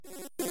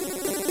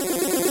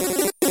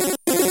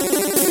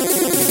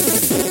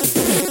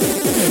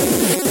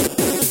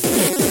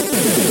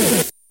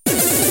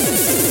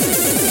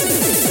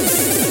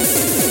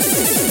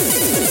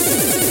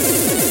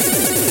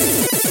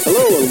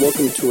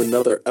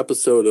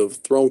episode of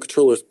Throne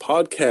Controllers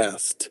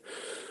Podcast.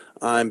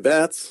 I'm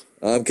Bats,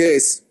 I'm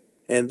Case.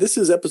 and this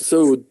is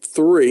episode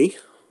 3.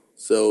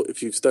 So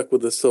if you've stuck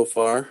with us so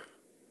far,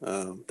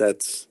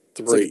 that's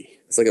 3.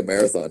 It's like a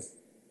marathon.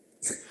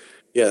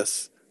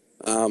 Yes.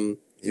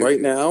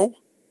 Right now,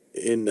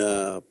 in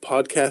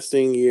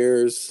podcasting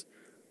years,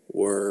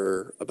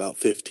 we're about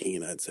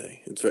 15, I'd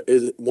say.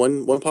 Is it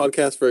one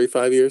podcast for every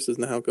 5 years?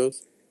 Isn't that how it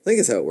goes? I think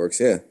it's how it works,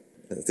 yeah.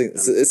 I think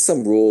it's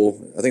some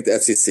rule. I think the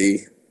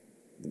FCC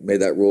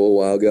made that rule a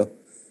while ago.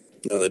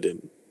 No, they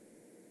didn't.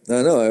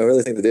 No, I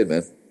really think they did,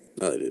 man.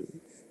 No, they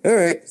didn't. All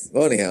right.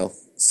 Well, anyhow.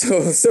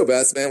 So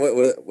Bats, man,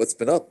 what's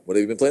been up? What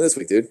have you been playing this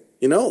week, dude?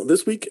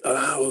 This week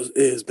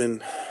it has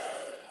been...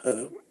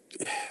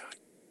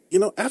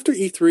 after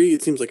E3,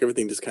 it seems like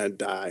everything just kind of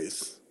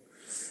dies.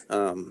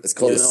 It's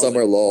called the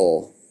summer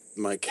lull.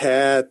 My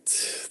cat,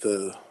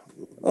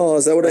 Oh,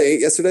 is that what I ate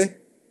yesterday?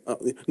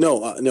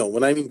 No.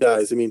 When I mean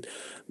dies, I mean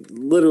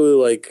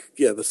literally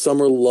the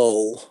summer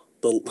lull,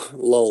 the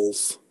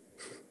lulls.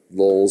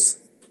 Lulls.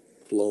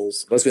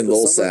 Lulls. Must have been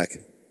lull sack.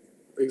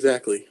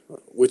 Exactly.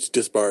 Which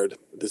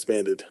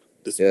disbanded.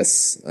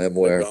 Yes, I am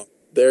aware.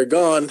 They're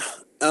gone.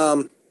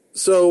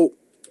 So,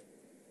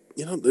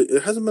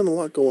 there hasn't been a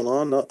lot going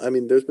on.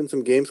 There's been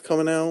some games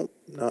coming out.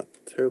 Not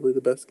terribly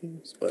the best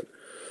games, but...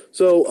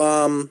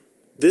 So,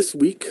 this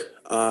week,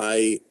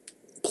 I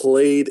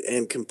played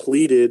and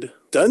completed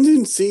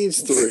Dungeon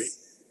Siege 3.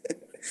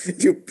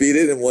 You beat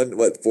it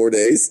in 4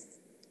 days?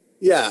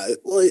 Yeah,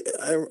 well,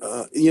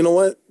 you know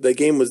what? That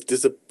game was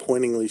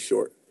disappointingly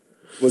short.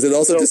 Was it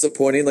also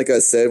disappointing, like I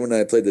said when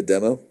I played the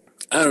demo?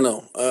 I don't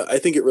know. I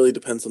think it really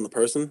depends on the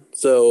person.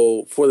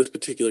 So for this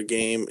particular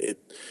game,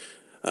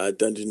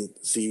 Dungeon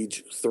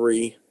Siege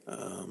 3,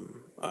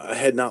 I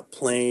had not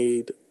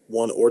played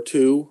 1 or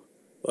 2.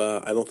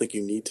 I don't think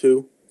you need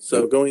to.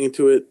 So going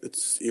into it,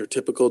 it's your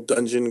typical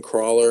dungeon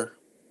crawler,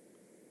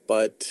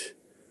 but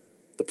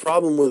the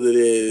problem with it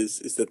is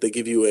that they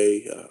give you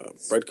a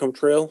breadcrumb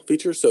trail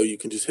feature, so you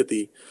can just hit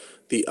the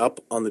up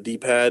on the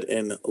D-pad,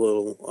 and a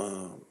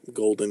little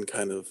golden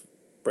kind of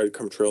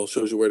breadcrumb trail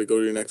shows you where to go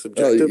to your next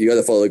objective. Oh, you got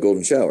to follow the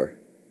golden shower.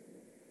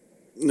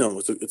 No,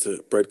 it's a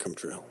breadcrumb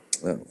trail.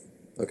 Oh,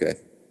 okay.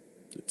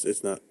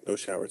 It's not no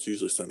shower. It's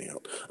usually sunny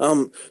out.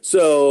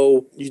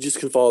 So you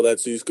just can follow that.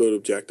 So you just go to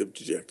objective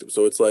to objective.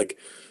 So it's like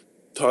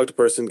talk to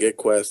person, get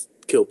quest,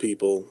 kill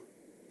people,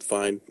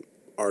 find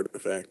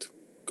artifact,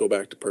 go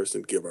back to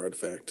person, give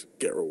artifact,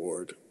 get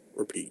reward,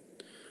 repeat,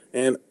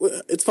 and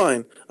it's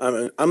fine.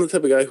 I'm the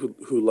type of guy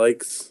who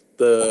likes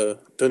the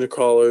dungeon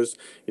crawlers.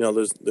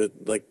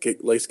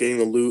 Likes getting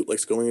the loot,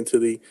 likes going into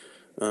the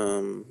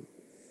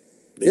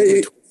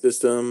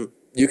system.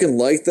 You can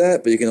like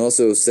that, but you can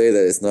also say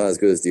that it's not as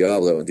good as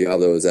Diablo, and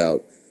Diablo is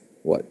out,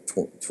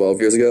 12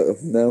 years ago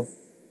now?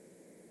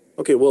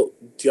 Okay, well,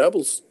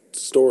 Diablo's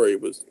story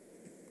was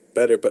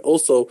better, but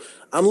also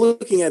I'm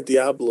looking at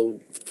Diablo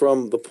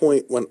from the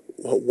point when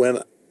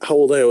how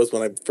old I was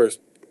when I first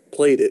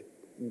played it,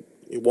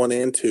 1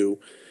 and 2,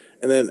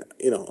 and then,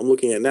 I'm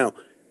looking at now.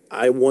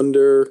 I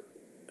wonder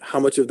how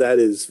much of that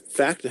is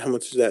fact and how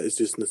much of that is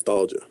just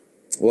nostalgia.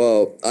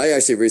 Well, I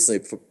actually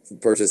recently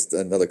purchased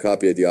another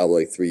copy of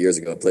Diablo 3 years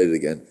ago and played it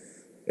again,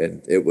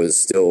 and it was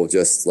still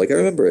just like I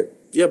remember it.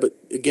 Yeah, but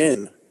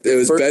again, it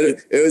was better.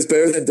 It was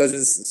better than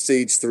Dungeon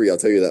Siege 3. I'll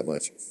tell you that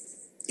much.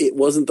 It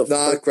wasn't the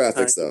first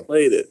graphics time though. You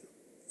played it.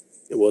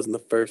 It wasn't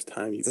the first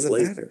time you played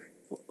it.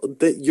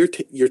 Doesn't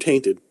matter. You're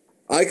tainted.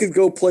 I could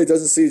go play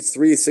Dungeon Siege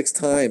 3 6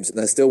 times,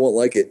 and I still won't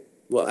like it.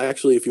 Well,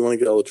 actually, if you want to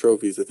get all the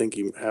trophies, I think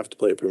you have to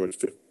play it pretty much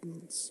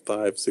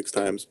 5, 6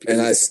 times.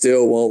 And I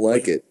still won't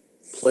like it.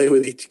 Play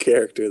with each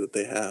character that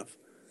they have.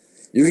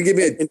 You can give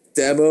me a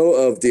demo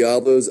of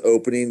Diablo's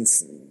opening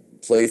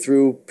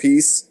playthrough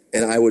piece,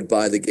 and I would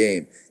buy the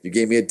game. You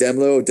gave me a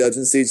demo of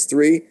Dungeon Siege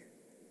 3,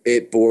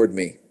 it bored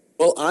me.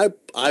 Well,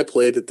 I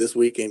played it this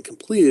week and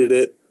completed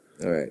it.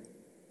 All right.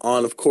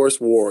 On, of course,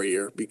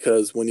 Warrior,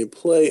 because when you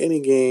play any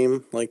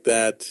game like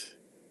that,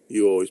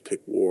 you always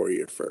pick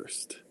Warrior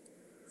first.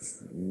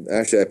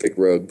 Actually, I picked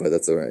Rogue, but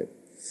that's all right.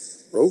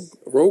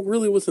 Rogue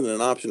really wasn't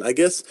an option. I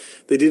guess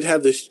they did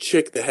have this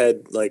chick that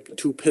had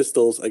 2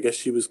 pistols. I guess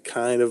she was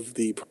kind of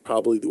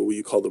probably what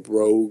you call the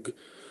rogue.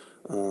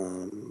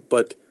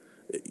 But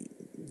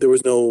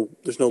there's no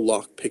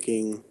lock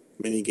picking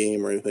mini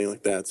game or anything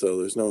like that. So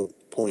there's no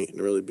point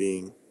in really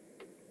being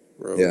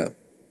rogue. Yeah.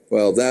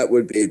 Well, that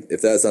would be,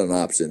 if that's not an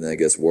option, then I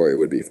guess Warrior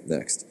would be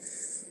next.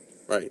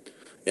 Right.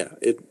 Yeah.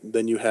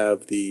 Then you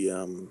have the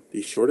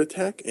short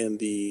attack and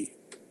the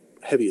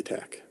heavy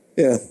attack.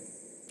 Yeah.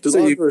 So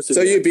you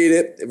beat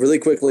it really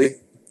quickly.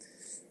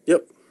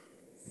 Yep.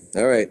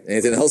 All right.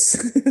 Anything else?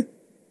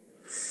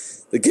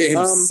 The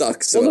game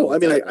sucks. Well,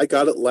 no. I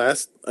got it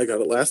last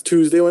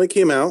Tuesday when it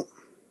came out,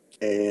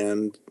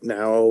 and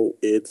now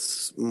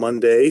it's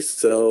Monday.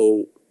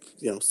 So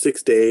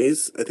 6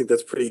 days. I think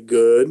that's pretty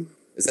good.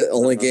 Is that the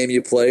only game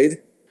you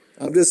played?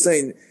 I'm just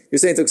saying. You're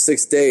saying it took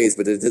 6 days,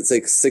 but did it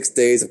take 6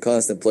 days of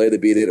constant play to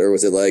beat it, or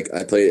was it I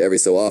played it every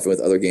so often with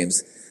other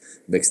games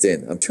mixed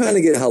in? I'm trying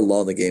to get how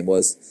long the game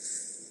was.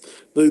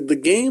 The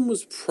game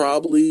was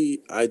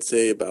probably, I'd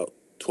say, about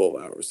 12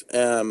 hours.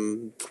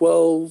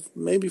 12,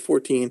 maybe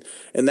 14,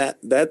 and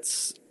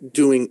that's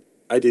doing.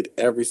 I did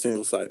every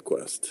single side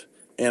quest,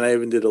 and I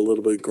even did a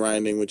little bit of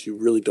grinding, which you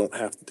really don't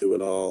have to do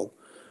at all.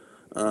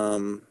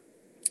 Um,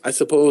 I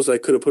suppose I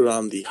could have put it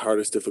on the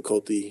hardest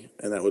difficulty,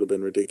 and that would have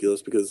been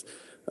ridiculous because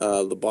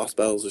the boss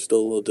battles are still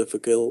a little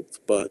difficult.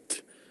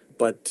 But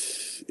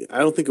I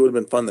don't think it would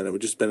have been fun then. It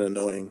would just been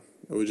annoying.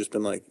 It would just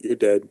been like, you're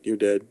dead, you're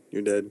dead,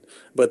 you're dead.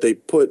 But they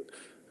put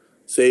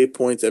save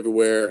points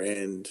everywhere,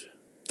 and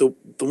the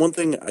one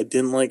thing I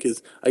didn't like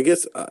is, I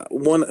guess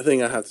one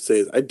thing I have to say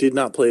is I did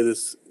not play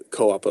this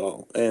co-op at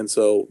all, and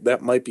so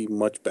that might be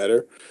much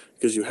better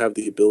because you have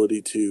the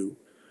ability to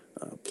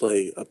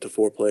play up to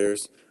four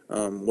players.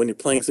 When you're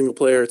playing single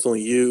player, it's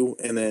only you,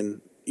 and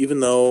then even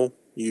though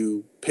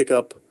you pick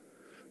up,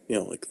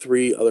 like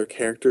three other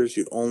characters,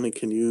 you only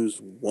can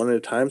use one at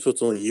a time, so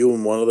it's only you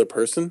and one other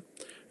person.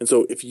 And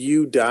so if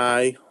you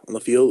die on the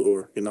field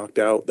or get knocked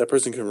out, that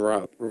person can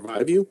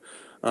revive you,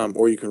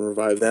 or you can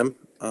revive them.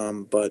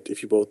 But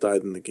if you both die,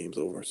 then the game's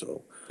over.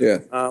 So Yeah.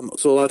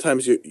 so a lot of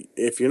times,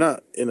 if you're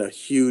not in a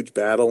huge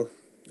battle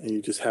and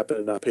you just happen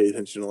to not pay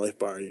attention to the life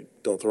bar, you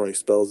don't throw any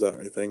spells out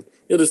or anything,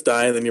 you'll just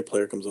die, and then your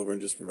player comes over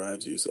and just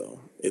revives you.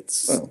 So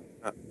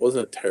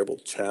wasn't a terrible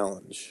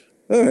challenge.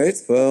 All right.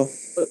 Well,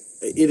 But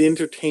it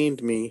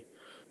entertained me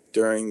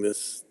during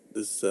this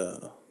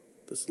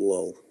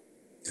lull.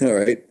 all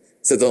right.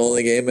 Is that the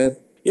only game, man?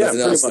 Yeah, Nothing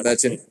pretty else to much.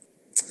 mention?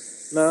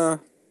 Nah,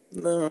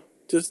 no,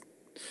 just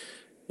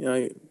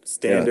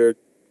standard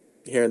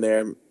here and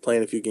there,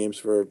 playing a few games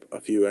for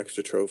a few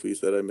extra trophies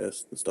that I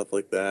missed and stuff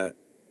like that.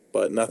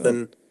 But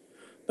nothing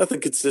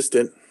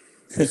consistent.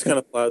 Just kind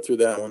of plowed through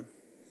that one.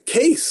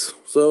 Case.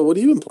 So what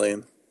have you been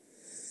playing?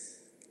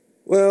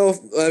 Well,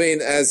 I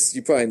mean, as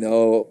you probably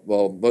know,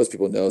 well, most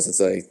people know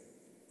since I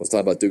was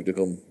talking about Duke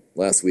Nukem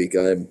last week,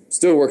 I'm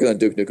still working on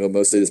Duke Nukem,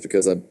 mostly just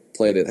because I'm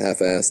playing it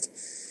half-assed.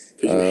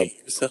 Because you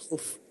hate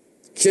yourself?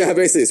 Yeah,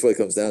 basically it's what it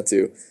comes down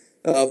to.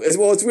 It's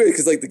weird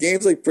because like the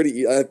game's like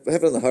pretty. I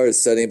have it on the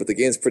hardest setting, but the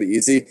game's pretty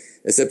easy.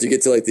 Except you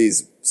get to like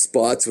these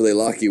spots where they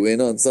lock you in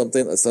on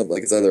something.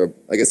 Like it's either,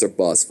 I guess they're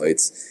boss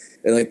fights,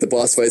 and like the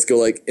boss fights go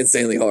like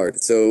insanely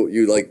hard. So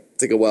you like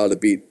take a while to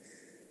beat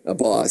a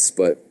boss,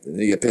 but then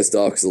you get pissed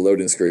off because of the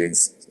loading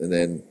screens, and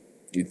then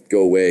you go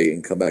away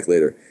and come back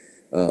later.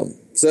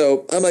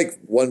 So I'm like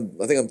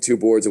I think I'm 2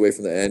 boards away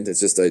from the end.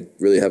 It's just I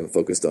really haven't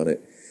focused on it,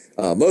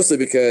 mostly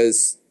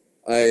because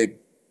I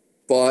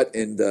bought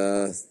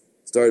and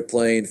started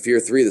playing Fear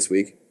 3 this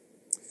week,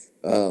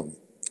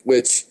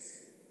 which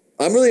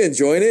I'm really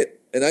enjoying it,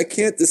 and I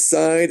can't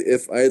decide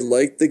if I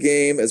like the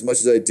game as much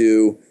as I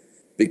do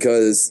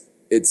because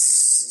it's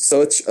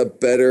such a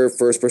better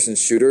first-person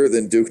shooter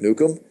than Duke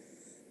Nukem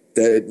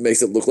that it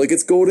makes it look like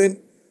it's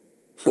golden,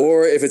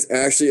 or if it's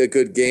actually a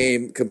good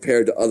game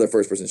compared to other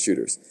first-person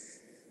shooters.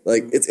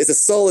 Like, it's a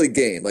solid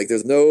game. Like,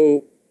 there's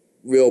no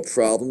real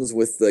problems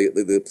with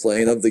the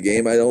playing of the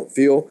game, I don't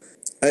feel.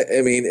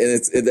 I mean,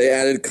 and they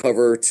added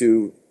cover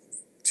to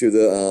Fear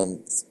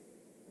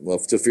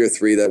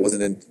 3 that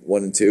wasn't in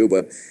 1 and 2,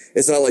 but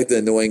it's not like the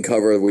annoying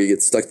cover where you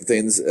get stuck to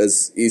things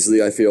as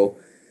easily, I feel.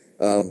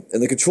 And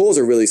the controls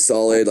are really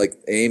solid, like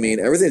aiming,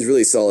 everything's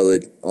really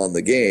solid on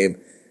the game.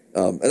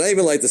 And I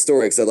even like the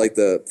story because I like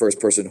the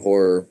first-person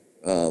horror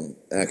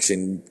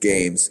action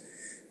games.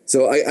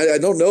 So I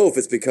don't know if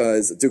it's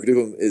because Duke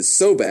Nukem is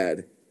so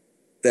bad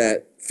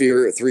that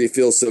Fear 3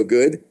 feels so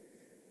good,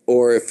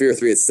 or if Fear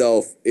 3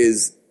 itself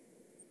is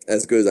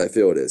as good as I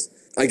feel it is.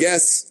 I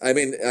guess, I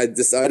mean, I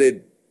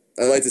decided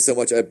I liked it so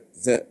much,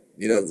 the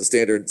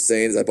standard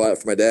saying is I bought it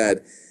for my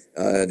dad,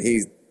 and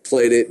he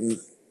played it and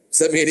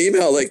sent me an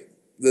email like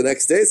the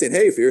next day saying,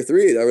 hey, Fear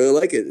 3, I really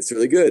like it. It's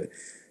really good.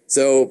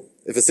 So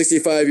if a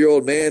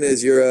 65-year-old man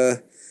is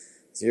your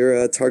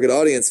target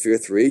audience, Fear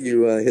 3,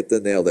 you hit the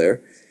nail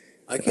there.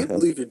 I can't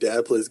believe your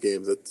dad plays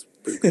games. That's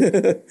pretty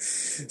cool.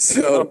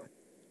 So...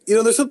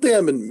 there's something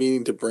I've been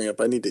meaning to bring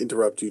up. I need to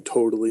interrupt you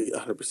totally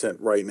 100%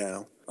 right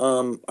now.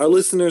 Our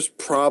listeners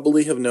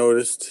probably have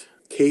noticed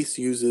Case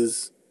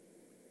uses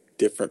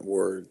different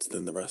words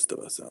than the rest of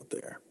us out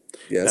there.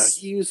 Yes. Now,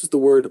 he uses the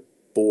word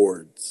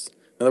boards.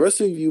 Now, the rest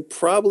of you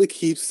probably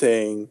keep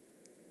saying,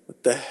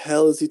 what the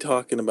hell is he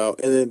talking about?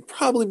 And then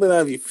probably by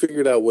now you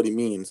figured out what he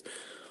means.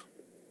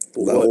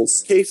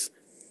 Levels. Case,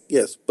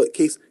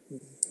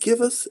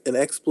 give us an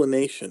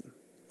explanation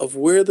of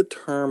where the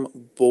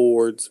term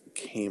boards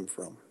came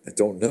from. I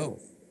don't know.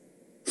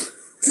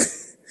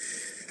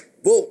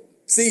 Well,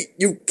 see,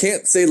 you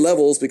can't say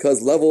levels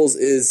because levels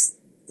is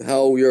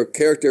how your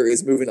character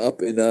is moving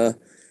up in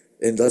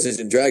Dungeons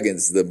and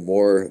Dragons. The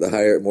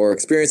more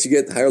experience you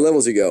get, the higher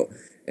levels you go.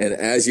 And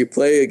as you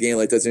play a game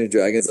like Dungeons and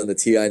Dragons on the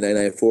TI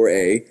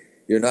 994A,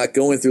 you're not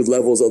going through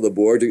levels of the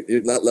board.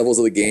 You're not levels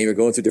of the game. You're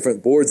going through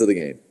different boards of the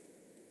game.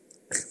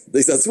 At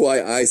least that's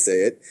why I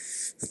say it.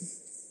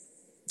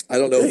 I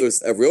don't know if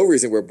there's a real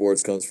reason where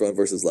boards comes from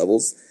versus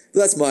levels. But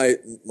that's my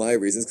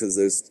reasons, because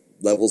there's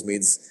levels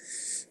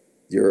means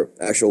your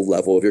actual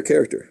level of your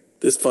character.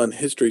 This fun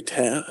history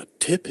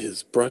tip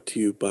is brought to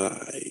you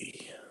by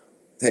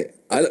Hey,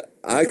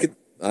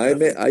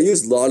 I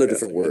use a lot of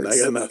different I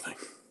words. got nothing.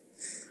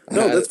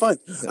 No, that's fine.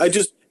 I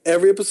just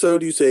every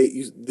episode you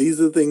say these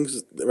are the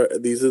things.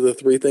 These are the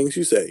three things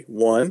you say.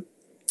 One,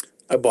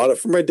 I bought it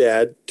for my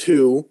dad.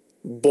 Two,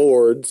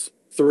 boards.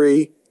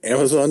 Three,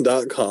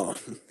 Amazon.com.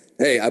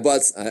 Hey, I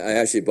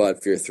actually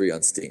bought Fear 3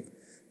 on Steam,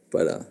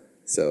 but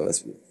so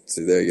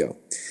there you go.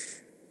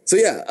 So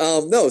yeah,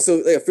 no,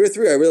 so yeah, Fear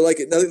 3, I really like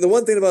it. Now, the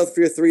one thing about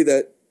Fear 3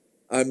 that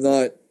I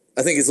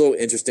think is a little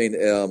interesting,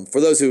 for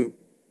those who,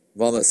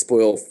 well, I'm going to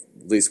spoil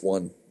at least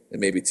one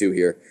and maybe two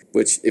here,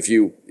 which if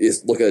you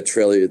look at a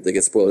trailer, they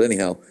get spoiled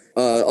anyhow.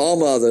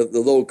 Alma, the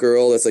little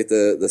girl, that's like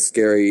the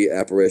scary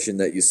apparition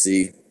that you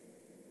see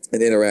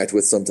and interact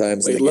with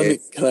sometimes in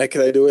Wait, the game.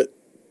 can I do it?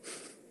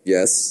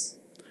 Yes.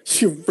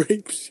 She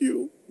rapes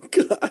you.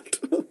 God.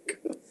 Oh,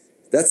 God.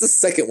 That's the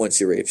second one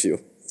she rapes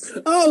you.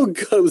 Oh,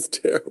 God, it was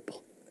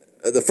terrible.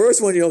 The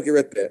first one you don't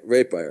get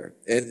raped by her,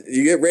 and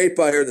you get raped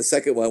by her in the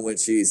second one when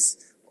she's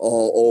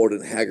all old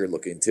and haggard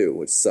looking too,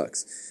 which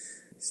sucks.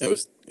 It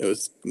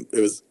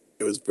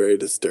was very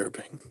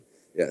disturbing.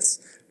 Yes,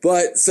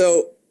 but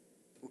so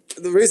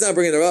the reason I'm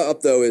bringing her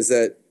up though is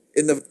that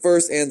in the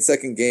first and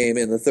second game,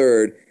 in the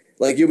third,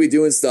 like you'll be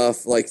doing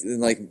stuff like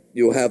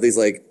you'll have these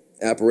like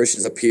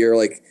apparitions appear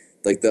like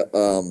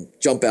the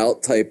jump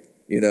out type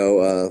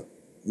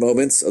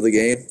moments of the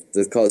game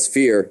that cause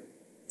fear.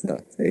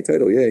 Hey,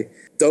 title, yay!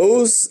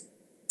 Those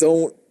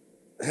don't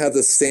have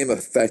the same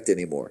effect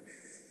anymore.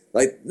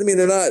 Like, I mean,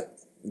 they're not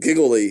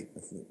giggly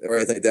or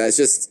anything like that. It's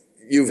just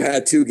you've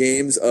had two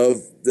games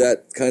of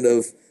that kind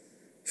of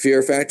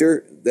fear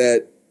factor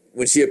that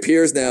when she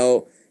appears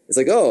now, it's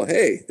like, oh,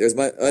 hey, there's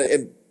my.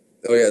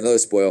 Oh yeah, another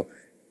spoil.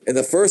 In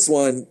the first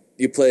one,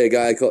 you play a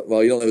guy called,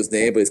 well, you don't know his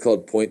name, but he's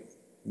called Point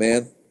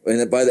Man. And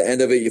then by the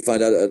end of it, you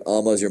find out that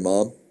Alma is your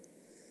mom.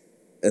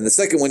 And the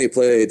second one, you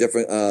play a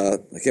different, I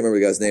can't remember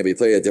the guy's name, but you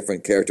play a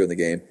different character in the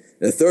game.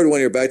 And the third one,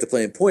 you're back to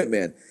playing Point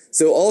Man.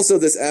 So also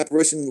this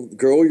apparition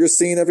girl you're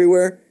seeing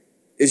everywhere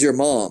is your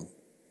mom.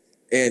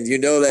 And you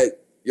know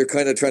that you're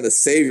kind of trying to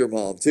save your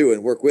mom, too,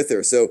 and work with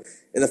her. So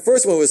in the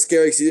first one, it was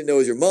scary because you didn't know it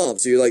was your mom.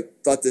 So you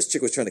thought this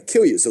chick was trying to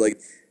kill you. So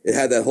it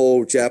had that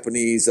whole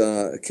Japanese,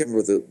 I can't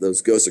remember what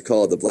those ghosts are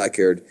called, the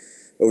black-haired,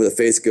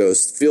 over-the-face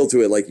ghost feel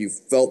to it. Like you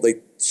felt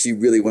like she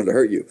really wanted to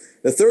hurt you.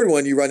 The third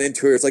one, you run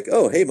into her, it's like,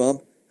 oh, hey, Mom.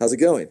 How's it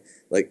going?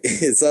 Like,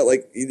 it's not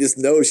like you just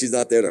know she's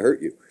not there to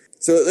hurt you.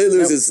 So it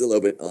loses a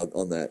little bit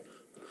on that.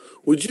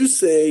 Would you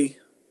say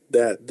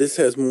that this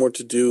has more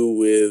to do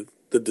with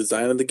the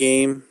design of the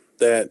game,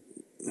 that,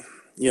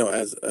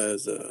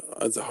 as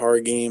a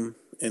horror game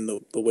and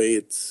the way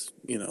it's,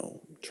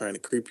 trying to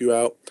creep you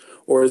out?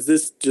 Or is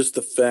this just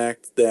the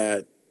fact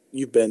that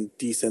you've been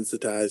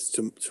desensitized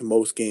to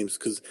most games?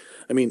 Because,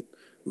 I mean,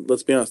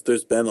 let's be honest,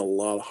 there's been a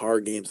lot of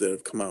horror games that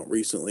have come out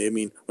recently. I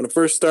mean, when it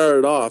first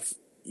started off,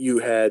 you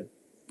had,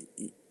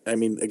 I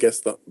mean, I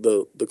guess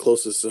the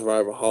closest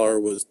survival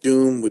horror was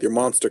Doom with your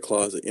monster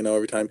closet.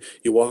 Every time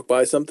you walk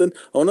by something,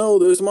 oh no,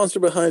 there's a monster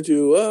behind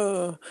you,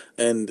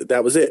 and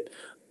that was it.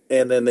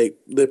 And then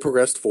they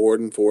progressed forward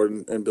and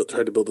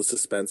tried to build a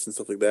suspense and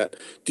stuff like that.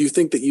 Do you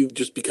think that you've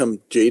just become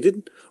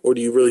jaded, or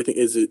do you really think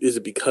is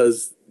it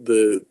because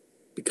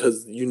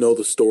you know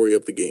the story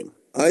of the game?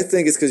 I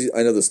think it's because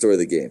I know the story of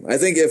the game. I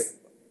think if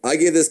I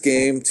gave this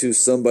game to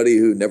somebody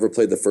who never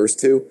played the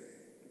first two,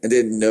 and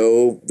didn't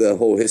know the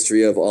whole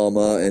history of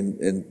Alma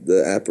and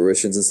the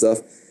apparitions and stuff,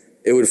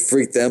 it would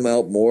freak them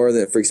out more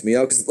than it freaks me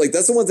out. Because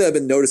that's the one thing I've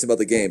been noticing about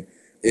the game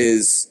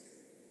is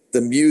the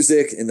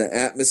music and the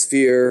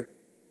atmosphere.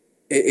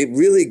 It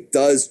really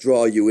does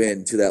draw you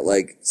into that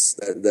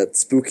that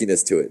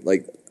spookiness to it.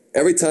 Like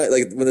every time,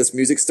 like when this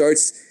music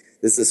starts,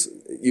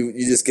 you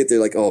just get there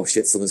like, oh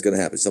shit, something's gonna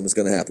happen, something's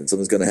gonna happen,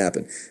 something's gonna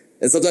happen.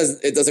 And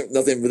sometimes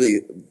nothing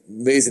really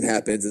amazing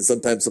happens, and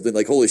sometimes something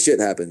like holy shit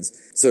happens.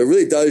 So it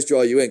really does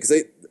draw you in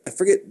because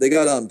they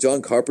got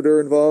John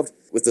Carpenter involved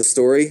with the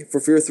story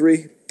for Fear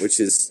 3, which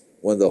is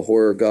one of the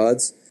horror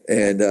gods,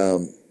 and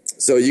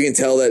so you can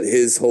tell that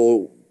his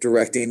whole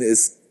directing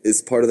is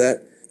part of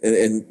that.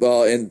 And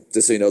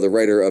just so you know, the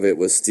writer of it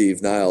was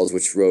Steve Niles,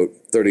 which wrote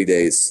 30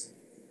 Days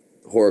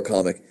horror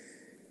comic.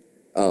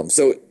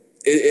 So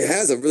it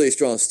has a really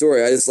strong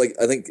story. I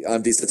think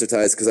I'm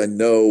desensitized because I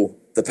know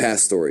the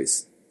past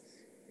stories.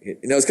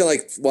 It's kind of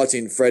like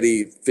watching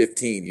Freddy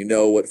 15. You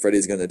know what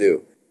Freddy's going to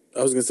do.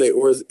 I was going to say,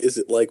 or is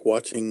it like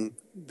watching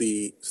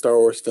the Star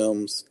Wars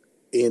films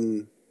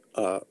in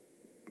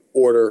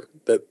order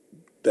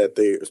that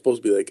they are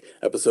supposed to be, like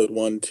episode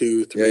 1,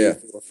 2, 3,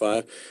 4,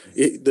 5.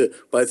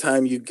 By the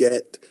time you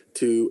get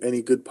to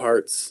any good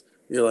parts,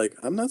 you're like,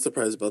 I'm not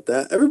surprised about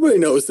that. Everybody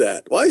knows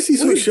that. Why is he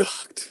so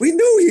shocked? We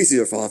know he's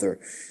your father.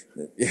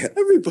 Yeah,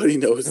 everybody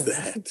knows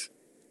that.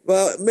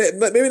 Well,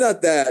 maybe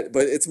not that,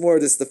 but it's more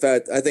just the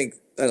fact. I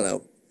don't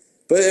know,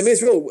 but I mean,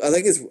 it's real.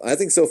 I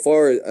think so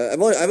far, I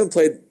haven't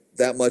played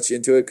that much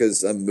into it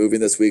because I'm moving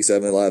this week, so I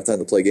haven't had a lot of time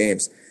to play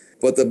games.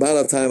 But the amount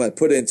of time I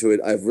put into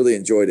it, I've really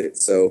enjoyed it.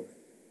 So,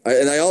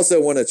 I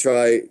also want to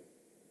try.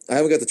 I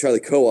haven't got to try the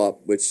co-op,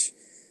 which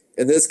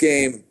in this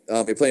game,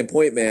 you're playing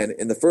Point Man.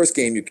 In the first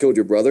game, you killed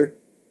your brother,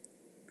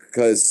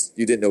 because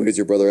you didn't know he was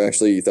your brother.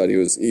 Actually, you thought he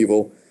was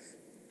evil.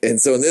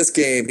 And so in this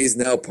game, he's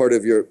now part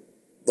of your,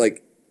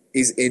 like,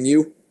 he's in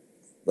you,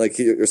 like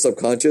your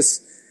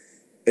subconscious,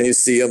 and you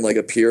see him like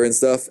appear and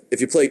stuff.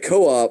 If you play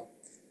co-op,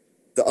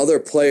 the other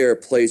player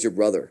plays your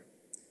brother,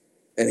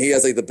 and he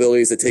has like the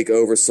abilities to take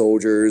over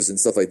soldiers and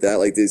stuff like that,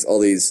 like all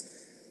these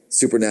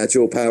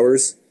supernatural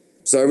powers.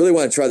 So I really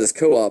want to try this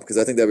co-op because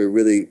I think that'd be a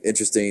really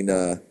interesting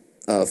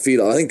feat.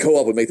 I think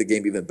co-op would make the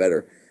game even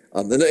better.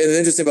 And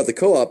interesting about the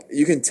co-op,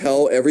 you can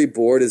tell every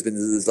board has been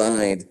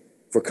designed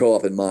for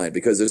co-op in mind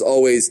because there's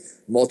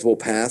always multiple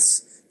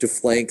paths to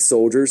flank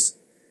soldiers,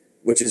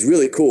 which is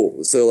really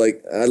cool. So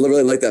like I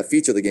really like that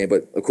feature of the game,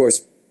 but of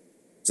course,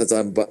 since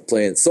I'm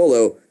playing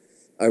solo,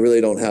 I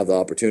really don't have the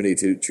opportunity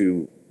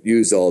to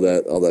use all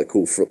that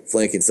cool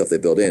flanking stuff they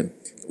built in.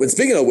 But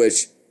speaking of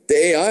which, the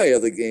AI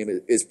of the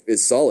game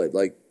is solid.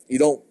 Like you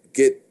don't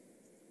get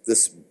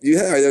this.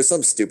 There's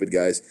some stupid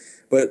guys,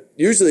 but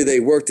usually they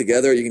work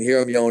together. You can hear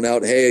them yelling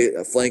out, "Hey,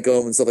 flank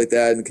them" and stuff like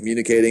that, and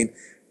communicating.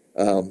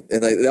 And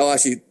they'll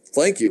actually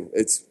flank you.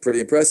 It's pretty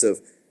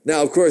impressive.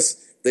 Now, of course,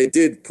 they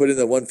did put in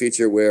the one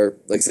feature where,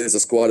 like, say there's a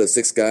squad of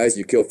 6 guys, and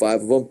you kill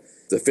 5 of them.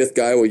 The 5th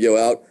guy will yell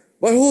out,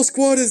 "My whole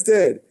squad is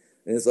dead!"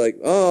 And it's like,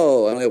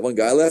 oh, I only have 1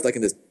 guy left. I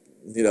can just,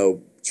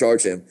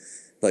 charge him.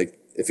 Like,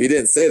 if he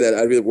didn't say that,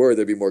 I'd be worried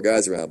there'd be more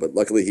guys around. But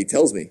luckily, he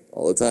tells me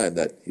all the time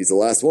that he's the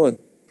last one.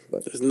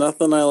 But there's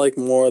nothing I like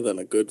more than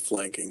a good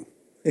flanking.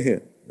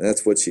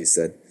 That's what she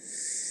said.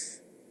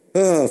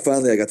 Oh,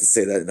 finally, I got to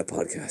say that in a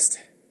podcast.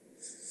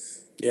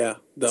 Yeah,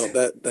 no,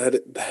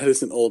 that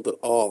isn't old at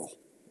all.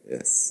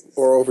 Yes.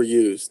 Or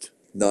overused.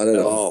 Not at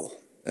all.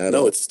 At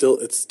all. It's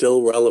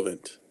still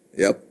relevant.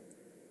 Yep.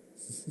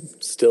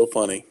 Still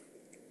funny.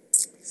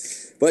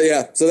 But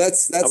yeah, so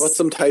that's. How about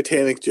some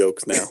Titanic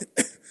jokes now?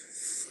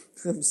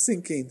 I'm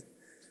sinking.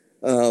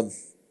 So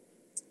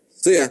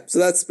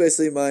that's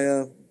basically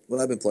my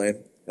what I've been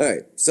playing. All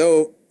right.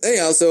 So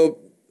anyhow,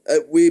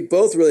 we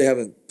both really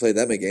haven't played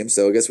that many games,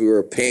 so I guess we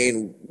were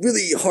paying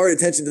really hard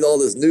attention to all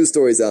those news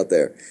stories out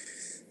there.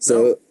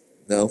 So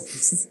no.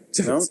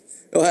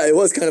 Well, it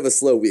was kind of a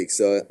slow week,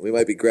 so we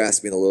might be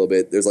grasping a little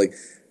bit.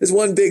 There's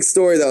one big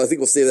story that I think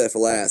we'll save that for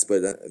last,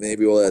 but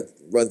maybe we'll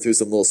run through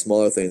some little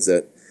smaller things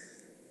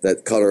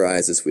that caught our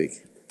eyes this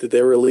week. Did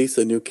they release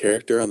a new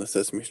character on the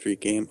Sesame Street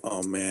game?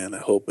 Oh man, I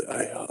hope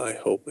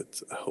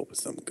it's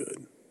something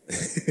good.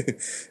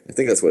 I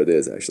think that's what it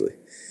is, actually.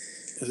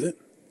 Is it?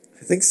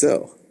 I think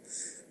so.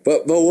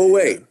 But we'll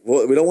wait.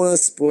 We don't want to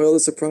spoil the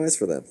surprise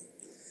for them.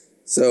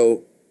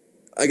 So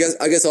I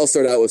guess I'll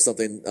start out with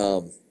something.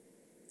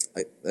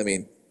 I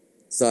mean,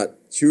 it's not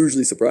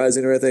hugely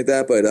surprising or anything like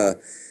that, but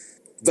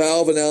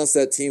Valve announced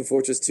that Team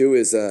Fortress 2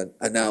 is a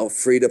now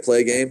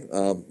free-to-play game.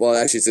 Well,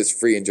 actually, it's just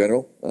free in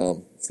general.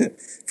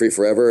 Free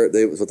forever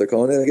is what they're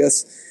calling it, I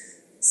guess.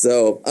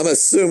 So I'm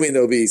assuming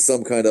there'll be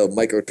some kind of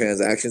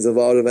microtransactions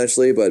involved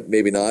eventually, but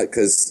maybe not,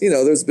 because,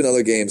 there's been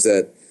other games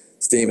that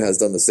Steam has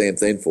done the same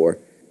thing for.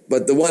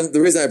 But the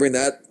reason I bring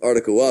that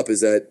article up is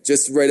that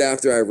just right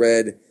after I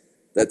read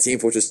that Team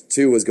Fortress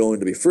 2 was going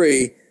to be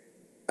free,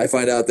 I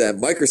find out that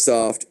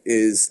Microsoft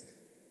is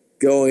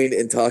going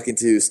and talking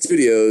to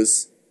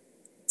studios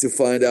to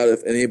find out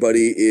if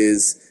anybody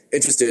is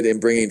interested in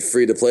bringing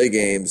free-to-play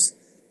games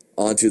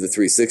onto the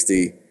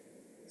 360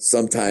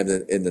 sometime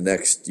in the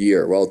next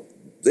year. Well,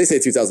 they say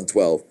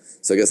 2012,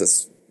 so I guess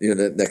that's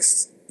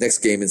the next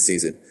gaming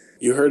season.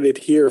 You heard it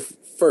here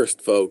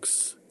first,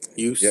 folks.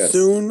 You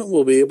soon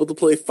will be able to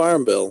play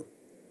Farmville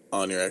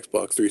on your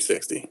Xbox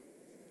 360.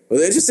 Well,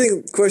 the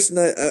interesting question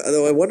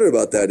I wonder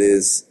about that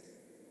is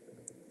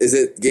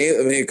it game?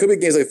 I mean, it could be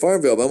games like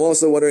Farmville, but I'm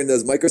also wondering,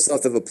 does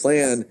Microsoft have a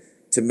plan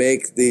to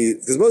make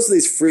because most of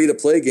these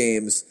free-to-play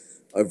games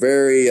are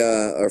very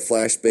are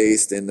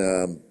Flash-based and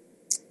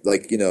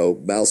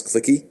mouse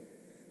clicky,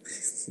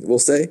 we'll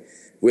say.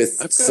 I've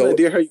got an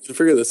idea how you can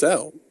figure this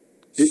out.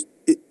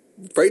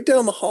 Right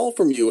down the hall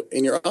from you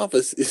in your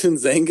office isn't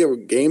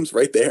Zynga Games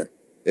right there?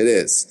 It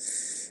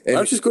is. Why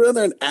don't you just go down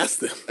there and ask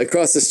them?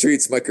 Across the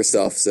street's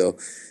Microsoft, so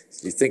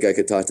you think I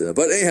could talk to them.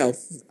 But anyhow,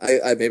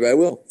 I maybe I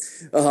will.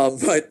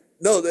 But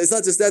no, it's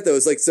not just that though.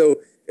 It's like, so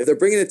if they're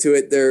bringing it to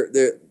it,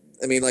 the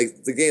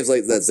games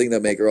like that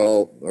Zynga make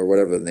or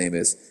whatever the name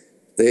is,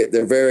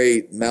 they're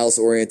very mouse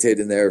oriented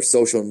and they're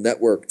social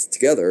networked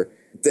together.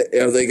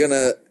 Are they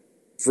gonna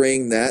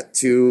bring that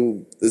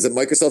to? Does it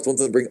Microsoft want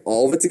to bring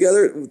all of it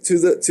together to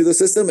the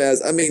system?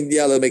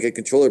 They'll make it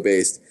controller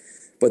based,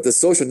 but the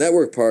social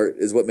network part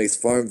is what makes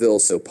Farmville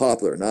so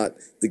popular, not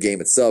the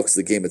game itself. Because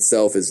the game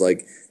itself is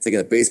like taking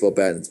a baseball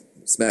bat and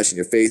smashing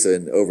your face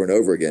in over and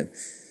over again.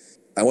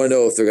 I want to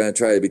know if they're going to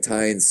try to be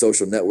tying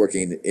social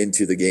networking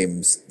into the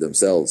games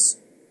themselves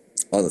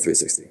on the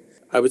 360.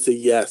 I would say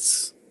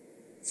yes.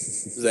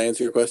 Does that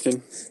answer your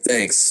question?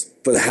 Thanks.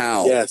 But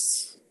how?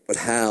 Yes. But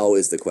how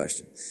is the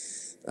question,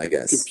 I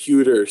guess.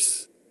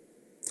 Computers.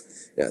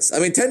 Yes. I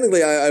mean,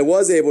 technically, I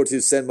was able to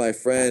send my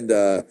friend,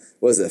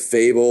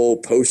 Fable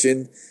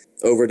potion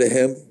over to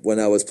him when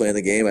I was playing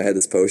the game. I had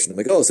this potion. I'm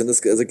like, send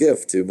this as a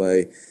gift to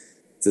my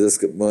to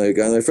this my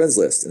guy on my friends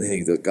list, and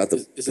he got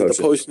the Is potion. it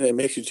the potion that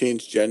makes you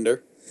change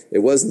gender? It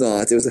was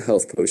not. It was a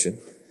health potion.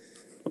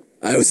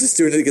 I was just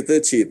doing it to get the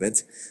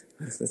achievement.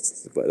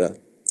 But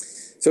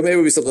so maybe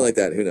it'll be something like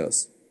that. Who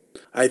knows?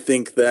 I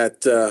think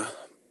that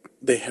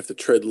they have to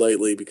tread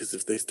lightly because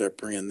if they start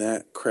bringing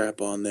that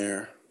crap on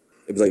there,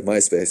 It was like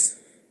MySpace.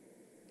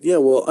 yeah.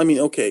 Well, I mean,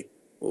 okay.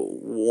 Well,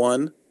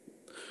 one,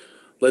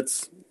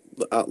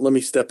 let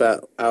me step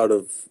out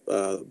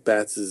of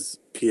Bats's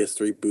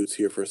PS3 boots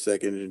here for a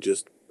second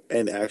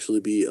and actually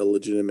be a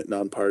legitimate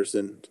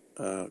nonpartisan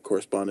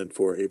correspondent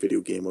for a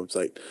video game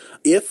website.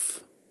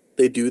 If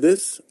they do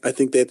this, I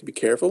think they have to be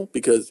careful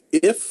because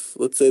if,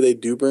 let's say, they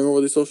do bring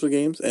over these social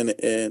games and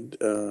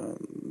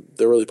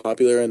they're really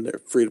popular and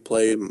they're free to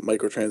play,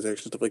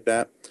 microtransactions, stuff like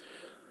that,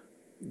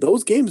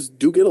 those games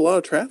do get a lot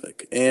of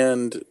traffic.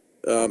 And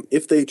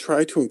if they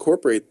try to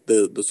incorporate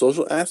the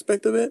social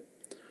aspect of it,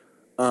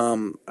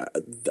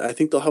 I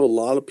think they'll have a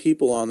lot of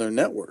people on their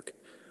network.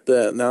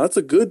 Now, that's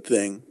a good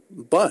thing,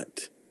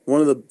 but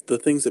one of the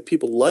things that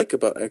people like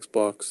about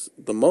Xbox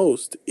the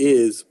most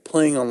is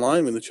playing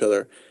online with each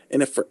other.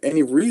 And if for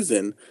any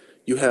reason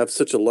you have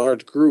such a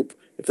large group,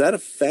 if that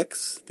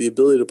affects the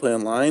ability to play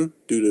online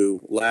due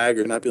to lag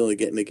or not being able to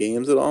get into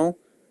games at all,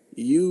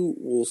 you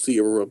will see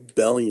a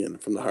rebellion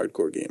from the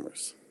hardcore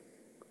gamers.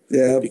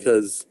 Yeah,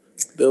 Because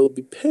they'll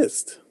be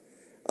pissed.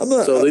 I'm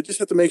not. So they just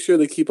have to make sure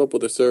they keep up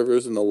with their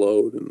servers and the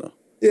load and the.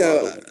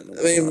 Yeah,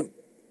 I mean,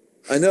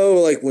 I know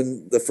like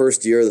when the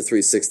first year of the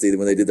 360,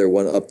 when they did their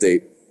one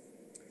update,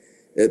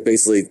 it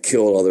basically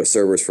killed all their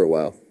servers for a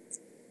while.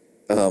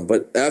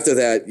 But after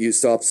that, you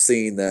stopped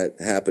seeing that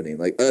happening.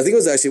 Like I think it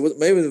was actually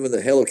maybe when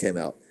the Halo came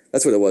out.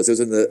 That's what it was. It was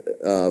when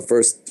the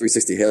first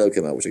 360 Halo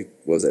came out, which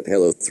was at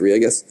Halo 3, I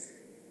guess,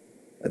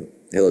 and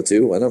Halo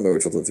 2. I don't remember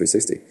which one was the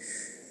 360.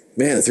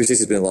 Man, the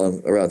 360's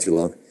been around too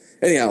long.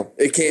 Anyhow,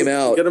 it came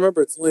out. You got to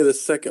remember, it's only the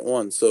second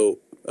one, so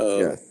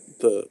Yeah.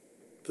 the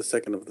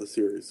second of the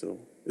series. So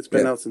it's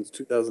been out since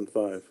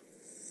 2005.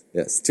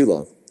 Yes, too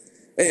long.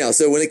 Anyhow,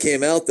 so when it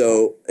came out,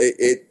 though,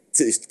 it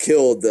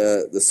killed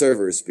the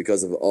servers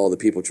because of all the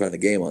people trying to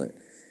game on it.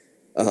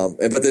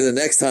 But then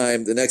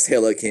the next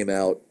Halo came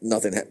out,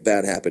 nothing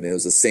bad happened. It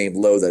was the same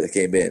load that it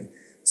came in.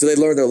 So they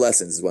learned their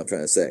lessons, is what I'm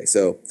trying to say.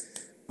 So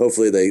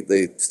hopefully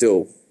they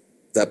still,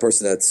 that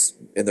person that's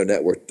in their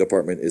network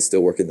department is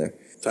still working there.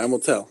 Time will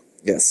tell.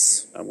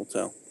 Yes. Time will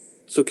tell.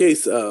 So,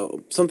 Case,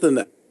 something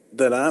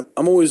that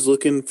I'm always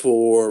looking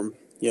for,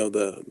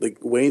 the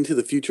way into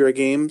the future of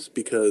games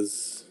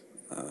because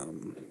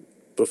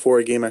before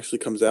a game actually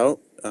comes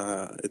out,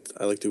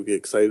 I like to get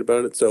excited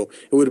about it. So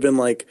it would have been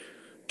like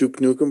Duke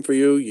Nukem for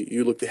you.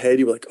 You looked ahead,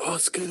 you were like, oh,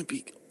 it's gonna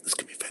be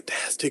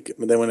fantastic.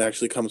 But then when it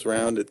actually comes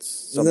around,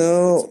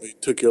 somebody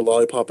took your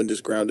lollipop and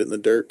just ground it in the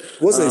dirt.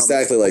 It wasn't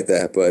exactly like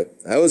that,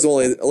 but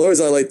the only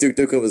reason I liked Duke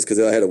Nukem was because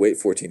I had to wait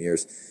 14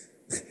 years.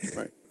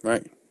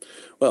 Right.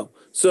 Well,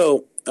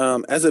 so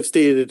as I've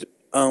stated,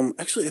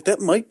 actually that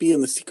might be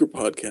in the secret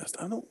podcast.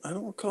 I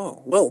don't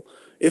recall. Well,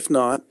 if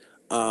not,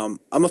 I'm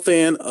a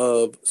fan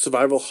of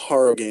survival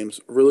horror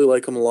games. Really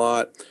like them a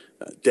lot.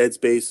 Dead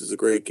Space is a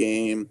great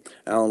game.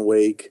 Alan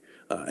Wake,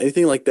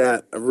 anything like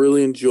that. I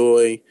really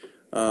enjoy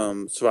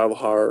survival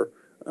horror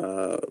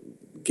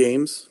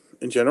games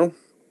in general.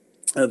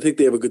 I think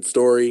they have a good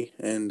story,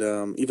 and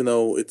even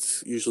though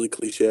it's usually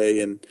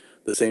cliche and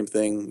the same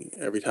thing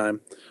every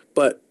time,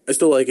 but I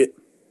still like it.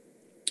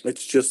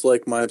 It's just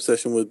like my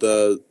obsession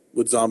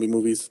with zombie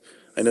movies.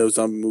 I know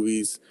zombie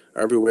movies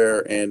are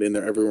everywhere, and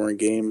they're everywhere in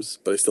games,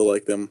 but I still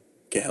like them.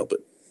 Can't help it.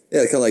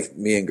 Yeah, kind of like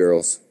me and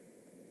girls.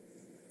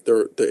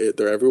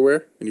 They're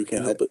everywhere, and you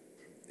can't help it.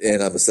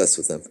 And I'm obsessed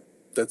with them.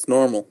 That's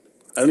normal.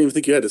 I don't even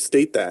think you had to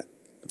state that.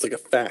 It's like a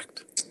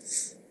fact.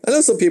 I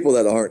know some people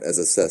that aren't as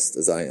obsessed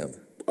as I am.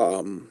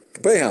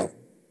 But anyhow,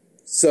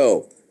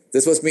 so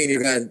this must mean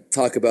you're going to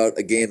talk about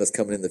a game that's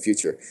coming in the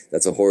future.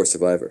 That's a Horror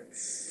Survivor.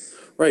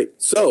 Right.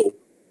 So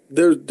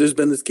there's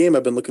been this game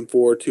I've been looking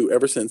forward to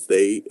ever since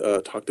they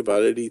talked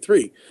about it at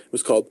E3. It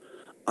was called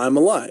I'm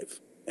Alive,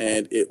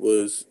 and it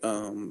was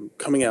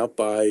coming out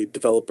by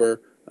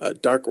developer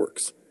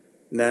Darkworks.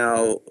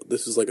 Now,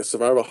 this is like a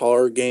survival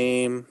horror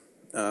game.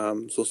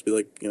 Supposed to be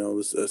like,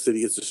 this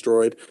city gets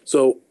destroyed.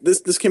 So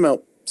this came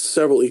out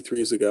several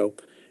E3s ago,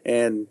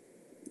 and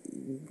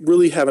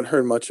really haven't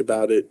heard much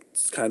about it.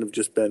 It's kind of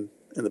just been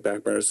in the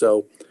back burner.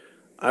 So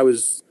I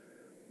was,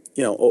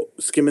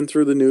 skimming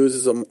through the news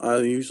as I'm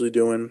usually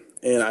doing,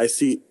 and I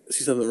see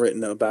something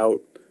written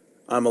about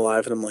I'm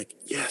Alive, and I'm like,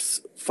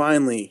 yes,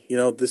 finally,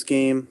 this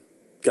game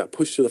got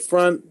pushed to the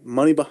front,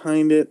 money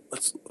behind it.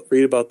 Let's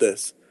read about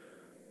this.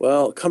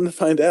 Well, come to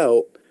find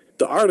out,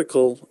 the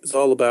article is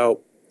all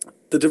about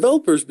the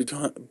developers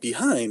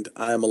behind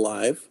I Am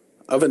Alive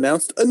have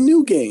announced a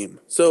new game.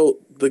 So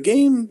the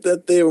game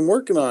that they were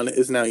working on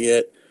isn't out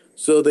yet,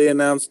 so they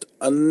announced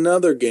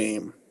another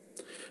game.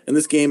 And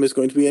this game is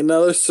going to be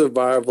another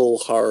survival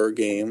horror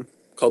game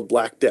called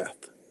Black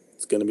Death.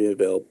 It's going to be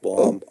available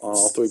on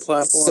all 3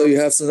 platforms. So you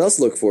have something else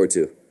to look forward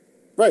to.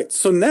 Right.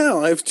 So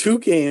now I have 2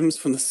 games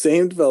from the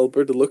same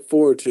developer to look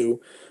forward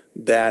to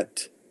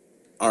that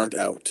aren't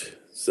out.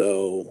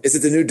 So Is it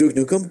the new Duke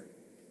Nukem?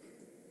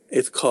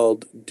 it's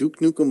called Duke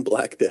Nukem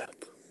Black Death.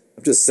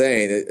 I'm just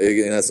saying. Are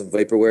you gonna have some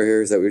vaporware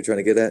here? Is that what you're trying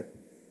to get at?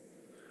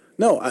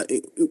 No,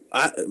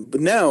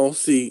 but now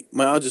see,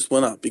 my odds just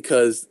went up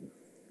because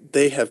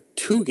they have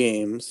two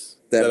games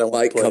That that I want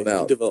might to play come in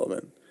out.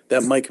 development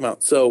that might come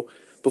out. So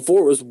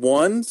before it was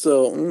one,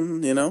 so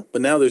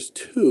but now there's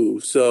two.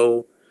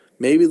 So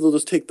maybe they'll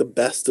just take the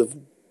best of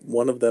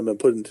one of them and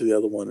put it into the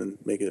other one and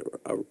make it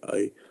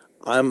a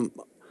I'm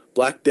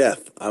Black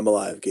Death, I'm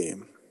Alive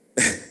game.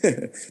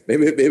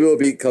 Maybe it'll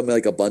become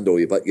like a bundle.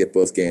 You get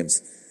both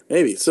games.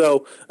 Maybe.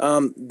 So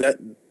that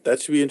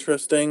should be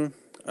interesting.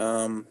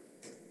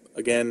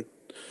 Again,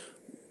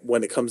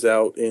 when it comes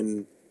out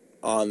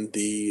on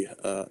the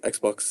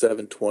Xbox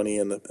 720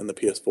 and the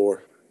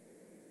PS4.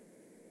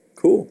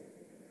 Cool.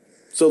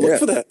 So look Yeah.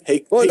 for that.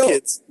 Hey, Well, hey no,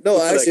 kids. no.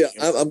 look for that Actually,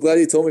 game. I'm glad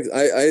you told me.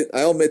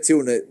 I'll admit too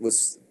when it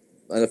was.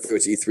 I don't know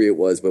which E3 it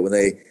was, but when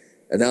they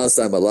announced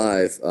I'm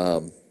Alive,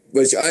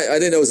 which I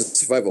didn't know it was a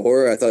survival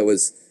horror. I thought it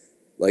was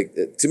like,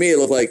 to me it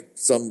looked like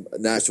some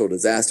natural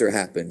disaster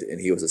happened and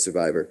he was a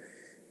survivor.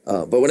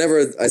 But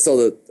whenever I saw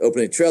the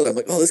opening trailer, I'm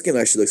like, oh, this game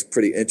actually looks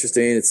pretty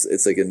interesting.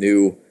 It's like a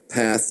new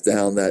path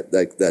down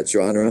that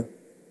genre.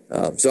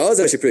 So I was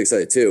actually pretty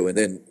excited too. And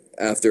then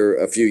after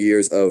a few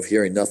years of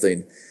hearing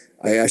nothing,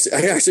 I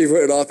actually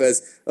wrote it off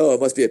as, oh, it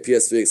must be a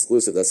PS3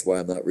 exclusive. That's why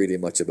I'm not reading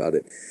much about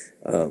it.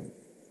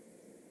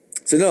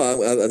 So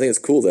no, I think it's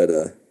cool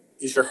that.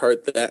 Is your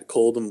heart that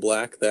cold and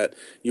black that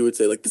you would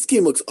say, like, this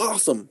game looks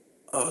awesome?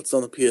 Oh, it's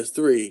on the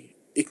PS3.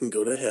 It can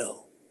go to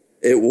hell.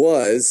 It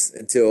was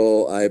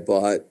until I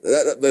bought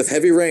the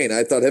Heavy Rain.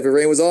 I thought Heavy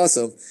Rain was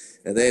awesome.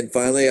 And then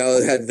finally I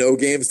had no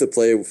games to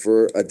play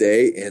for a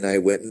day, and I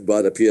went and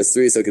bought a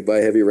PS3 so I could buy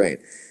Heavy Rain.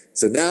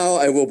 So now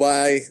I will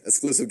buy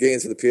exclusive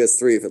games for the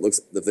PS3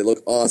 if they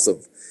look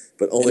awesome,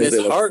 but only if And they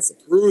his look heart awesome.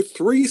 grew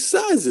 3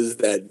 sizes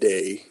that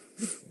day.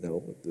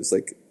 No, there's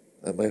like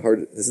my heart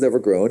has never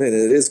grown, and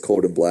it is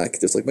cold and black,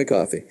 just like my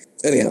coffee.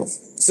 Anyhow,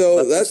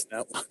 so that's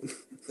that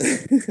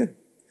one.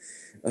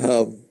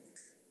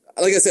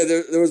 like I said,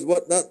 there was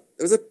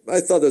I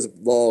thought there was a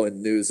law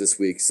in news this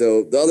week.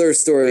 So the other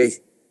story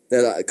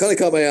that kind of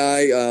caught my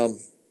eye,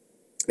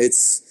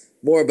 it's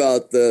more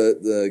about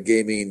the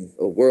gaming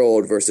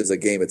world versus a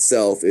game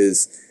itself.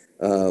 Is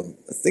I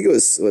think it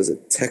was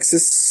it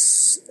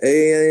Texas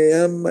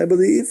A&M, I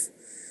believe.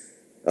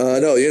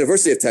 No, the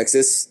University of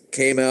Texas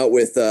came out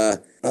with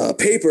a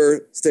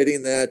paper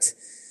stating that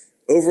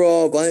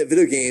overall violent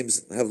video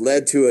games have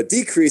led to a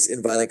decrease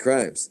in violent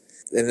crimes.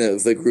 And it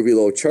was like a Ruby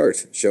little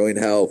chart showing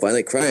how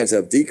violent crimes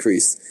have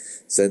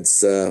decreased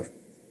since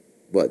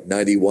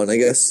 91, I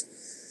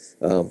guess,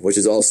 which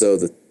is also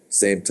the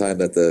same time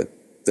that the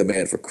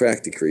demand for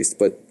crack decreased.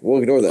 But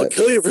we'll ignore that. I'll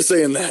kill you for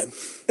saying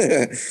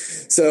that.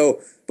 So,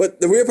 but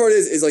the weird part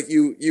is like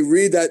you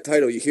read that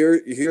title, you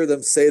hear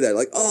them say that,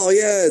 like, oh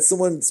yeah, it's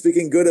someone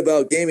speaking good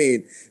about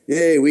gaming.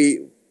 Yay,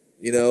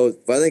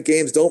 violent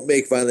games don't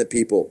make violent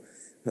people.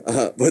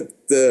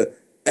 But the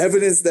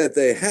evidence that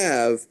they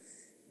have,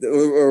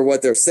 or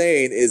what they're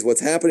saying is what's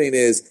happening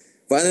is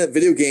violent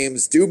video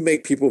games do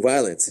make people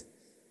violent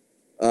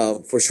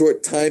for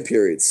short time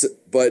periods.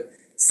 But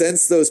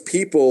since those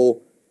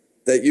people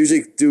that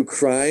usually do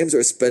crimes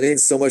are spending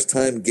so much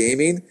time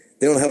gaming,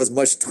 they don't have as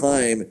much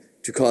time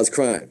to cause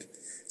crime.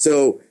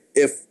 So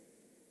if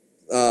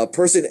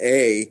person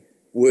A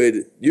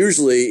would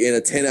usually in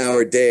a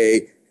 10-hour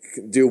day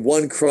do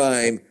one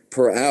crime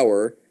per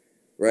hour,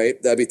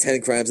 right? That'd be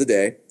 10 crimes a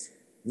day.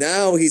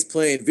 Now he's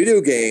playing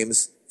video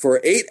games for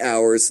 8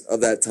 hours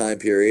of that time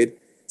period.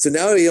 So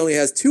now he only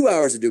has 2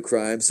 hours to do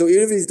crime. So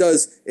even if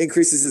he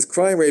increases his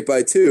crime rate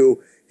by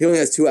 2, he only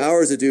has 2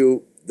 hours to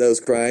do those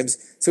crimes.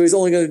 So he's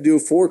only going to do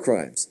 4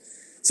 crimes.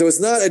 So it's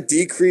not a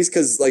decrease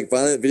because like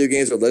violent video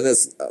games are letting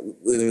us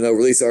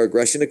release our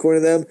aggression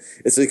according to them.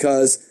 It's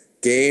because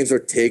games are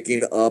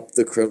taking up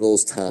the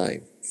criminal's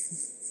time.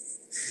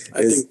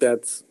 I think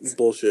that's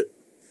bullshit.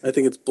 I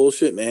think it's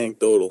bullshit and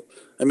anecdotal.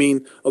 I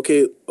mean,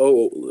 okay,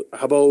 how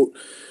about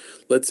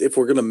if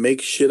we're gonna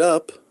make shit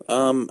up,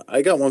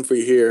 I got one for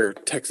you here,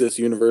 Texas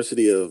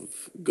University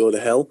of Go to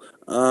Hell.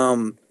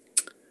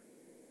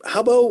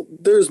 How about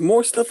there's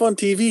more stuff on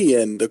TV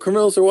and the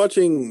criminals are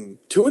watching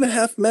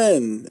 2.5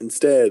 Men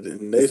instead,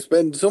 and they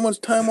spend so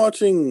much time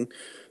watching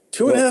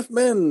 2.5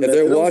 Men if that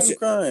they're don't watching do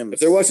crimes. If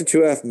they're watching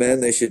 2.5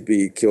 Men, they should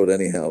be killed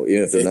anyhow,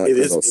 even if they're not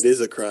criminals. It is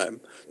a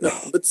crime.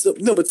 But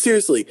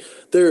seriously,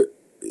 the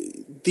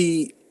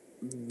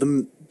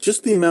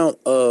just the amount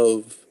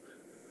of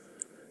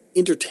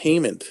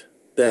entertainment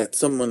that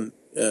someone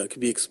could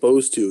be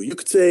exposed to. You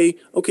could say,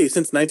 okay,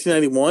 since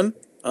 1991,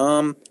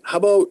 how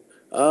about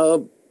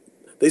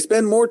they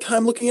spend more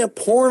time looking at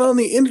porn on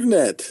the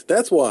internet?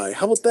 That's why.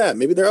 How about that?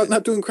 Maybe they're out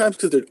not doing crimes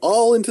because they're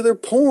all into their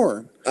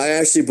porn. I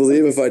actually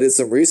believe, if I did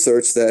some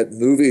research, that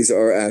movies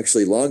are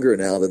actually longer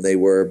now than they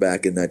were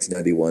back in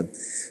 1991.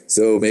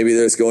 So maybe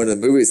they're just going to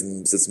the movies,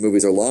 and since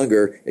movies are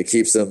longer, it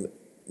keeps them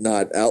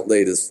not out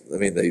late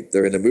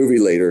they're in a movie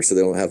later, so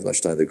they don't have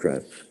much time to do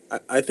crime.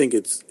 I think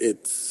it's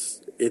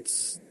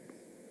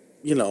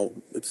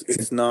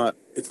it's not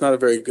a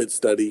very good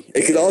study.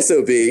 It could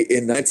also be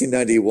in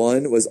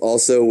 1991 was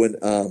also when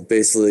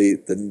basically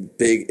the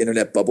big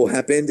internet bubble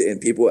happened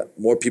and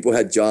more people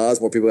had jobs,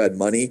 more people had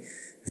money.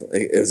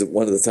 It was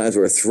one of the times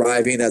we were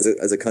thriving as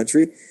a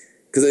country,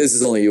 because this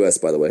is only U.S.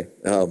 by the way.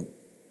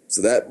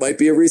 So that might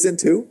be a reason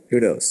too. Who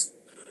knows?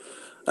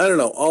 I don't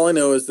know. All I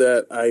know is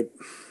that I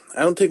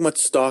don't take much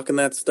stock in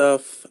that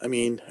stuff. I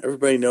mean,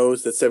 everybody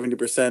knows that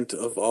 70%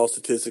 of all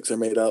statistics are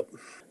made up,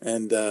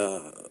 and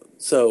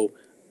so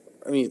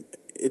I mean,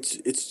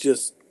 it's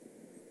just,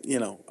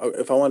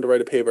 if I wanted to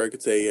write a paper, I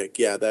could say, like,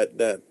 yeah,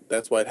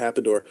 that's why it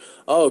happened, or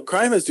oh,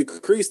 crime has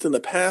decreased in the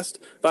past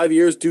 5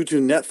 years due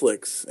to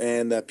Netflix,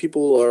 and that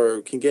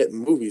people can get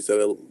movies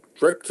that are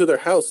direct to their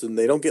house, and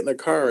they don't get in their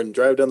car and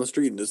drive down the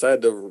street and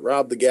decide to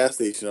rob the gas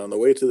station on the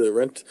way to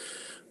rent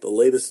the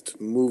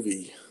latest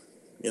movie.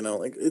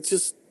 Like it's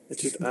just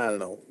I don't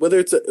know whether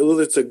it's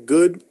a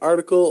good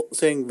article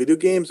saying video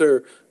games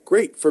are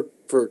great for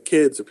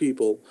kids or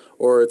people,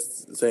 or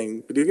it's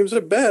saying video games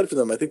are bad for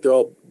them. I think they're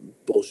all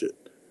bullshit.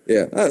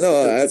 Yeah, I don't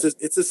know.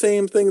 It's the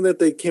same thing that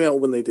they came out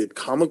when they did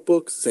comic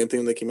books. Same thing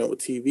when they came out with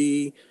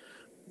TV.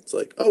 It's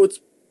like, oh,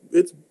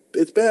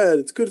 it's bad.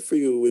 It's good for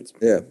you. It's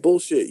Yeah,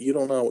 bullshit. You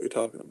don't know what you're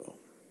talking about.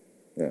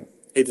 yeah.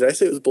 Hey, did I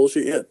say it was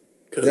bullshit yet?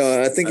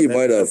 No, I think you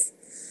might have.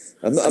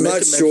 I'm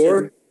not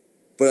sure,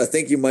 but I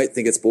think you might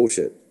think it's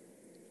bullshit.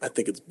 I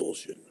think it's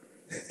bullshit.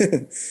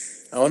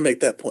 I want to make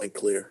that point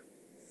clear.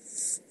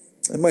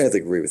 I might have to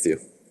agree with you.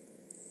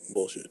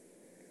 Bullshit.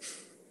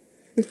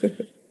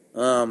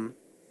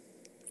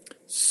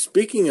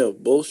 Speaking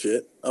of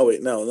bullshit. Oh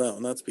wait, no,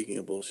 not speaking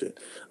of bullshit.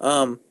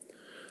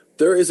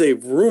 There is a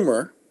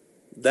rumor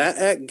that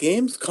at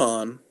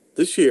Gamescom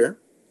this year,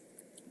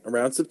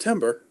 around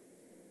September,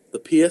 the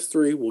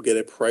PS3 will get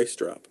a price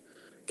drop.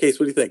 Case,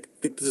 what do you think?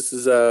 Think this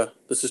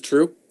is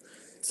true?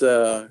 It's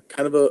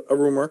kind of a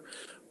rumor.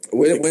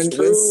 When's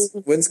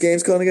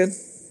Gamescom again?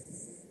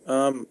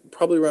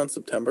 Probably around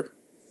September.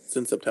 It's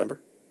in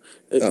September.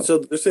 Oh. So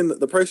they're saying that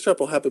the price drop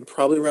will happen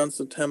probably around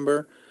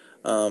September,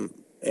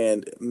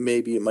 and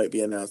maybe it might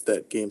be announced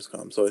at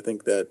Gamescom. So I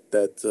think that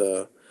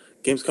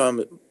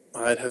Gamescom,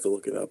 I'd have to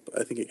look it up.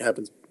 I think it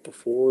happens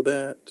before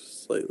that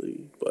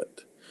slightly,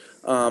 but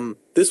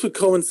this would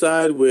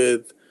coincide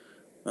with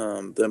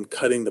them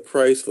cutting the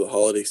price for the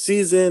holiday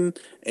season,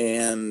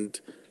 and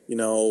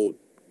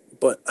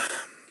but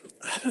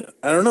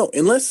I don't know,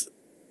 unless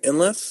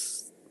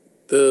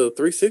the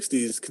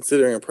 360 is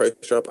considering a price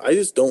drop. I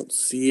just don't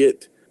see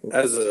it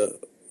as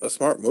a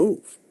smart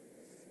move.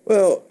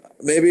 Well,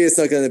 maybe it's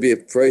not going to be a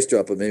price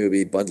drop, but maybe it'll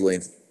be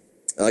bundling.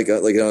 Like I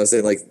was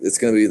saying, like it's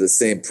going to be the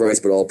same price,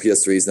 but all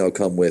PS3s now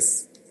come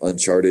with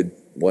Uncharted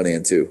 1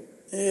 and 2.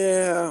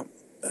 Yeah,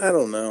 I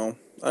don't know.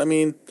 I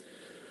mean,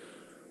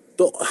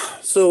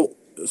 so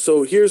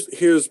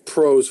here's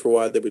pros for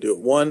why they would do it.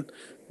 One,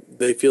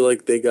 they feel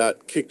like they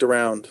got kicked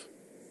around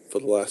for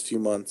the last few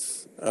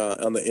months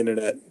on the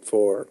internet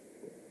for,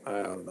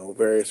 I don't know,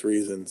 various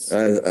reasons.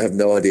 I have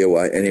no idea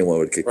why anyone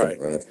would kick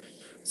them around.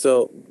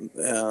 So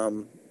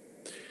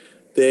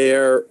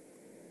they're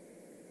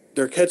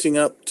catching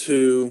up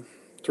to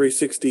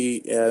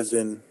 360 as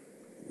in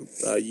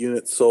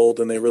units sold,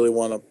 and they really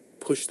want to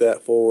push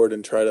that forward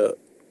and try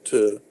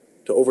to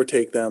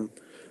overtake them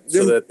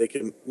so that they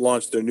can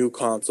launch their new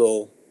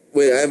console.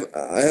 Wait,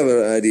 I have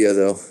an idea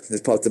though.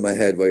 It popped in my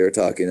head while you were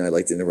talking. I'd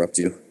like to interrupt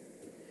you.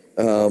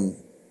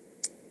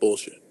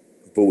 Bullshit.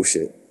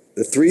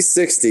 The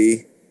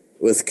 360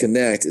 with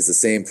Kinect is the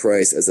same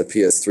price as a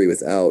PS3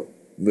 without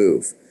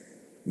Move.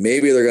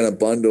 Maybe they're going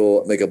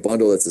to make a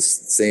bundle that's the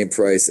same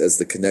price as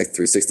the Kinect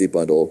 360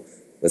 bundle.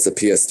 That's a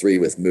PS3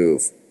 with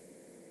Move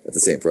at the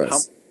same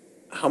price.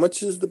 How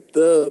much is the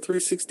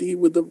 360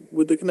 with the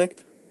Kinect?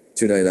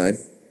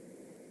 $299.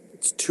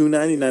 It's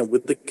 $299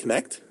 with the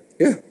Kinect?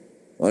 Yeah,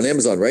 on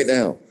Amazon right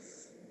now.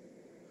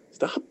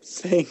 Stop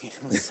saying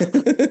Amazon.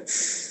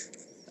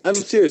 I'm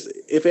serious.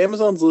 If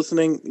Amazon's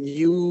listening,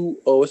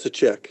 you owe us a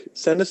check.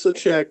 Send us a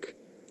check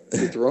to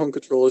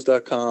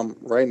thronecontrollers.com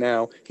right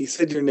now. He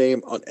said your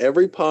name on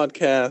every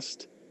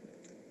podcast,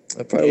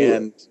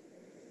 and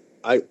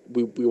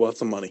we want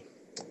some money,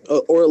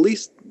 or at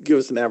least give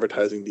us an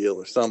advertising deal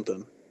or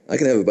something. I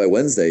can have it by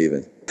Wednesday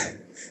even.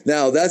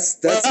 Now that's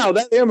wow,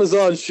 that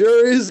Amazon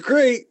sure is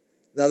great.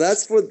 Now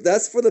that's for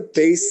the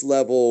base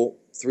level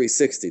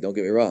 360. Don't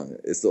get me wrong.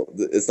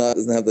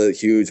 Doesn't have the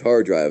huge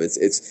hard drive.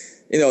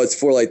 It's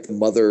for like the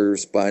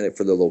mothers buying it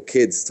for the little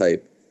kids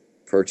type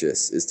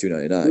purchase is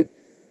 $299.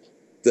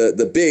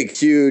 The big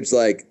huge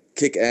like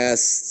kick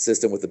ass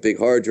system with the big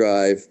hard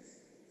drive,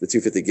 the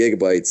 250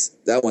 gigabytes,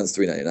 that one's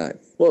 $399.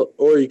 Well,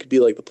 or you could be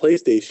like the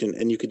PlayStation,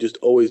 and you could just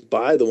always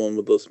buy the one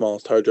with the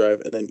smallest hard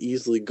drive, and then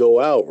easily go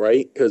out,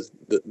 right? Because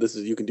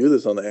you can do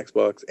this on the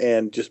Xbox,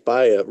 and just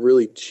buy a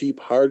really cheap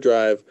hard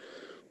drive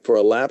for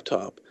a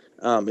laptop,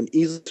 and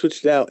easily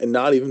switch it out, and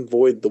not even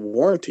void the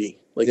warranty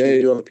like you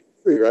can do on the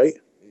PS3, right?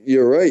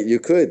 You're right. You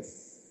could.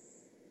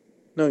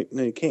 No,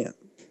 you can't.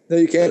 No,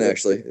 you can't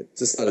actually. It's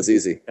just not as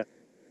easy. I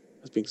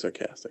was being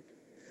sarcastic.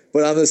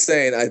 But I'm just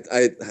saying,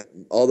 I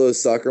all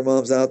those soccer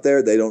moms out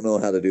there, they don't know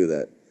how to do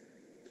that.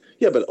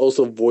 Yeah, but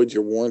also voids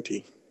your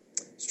warranty.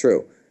 It's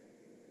true.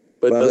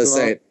 But But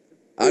doesn't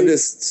I'm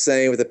just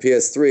saying with the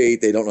PS3,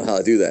 they don't know how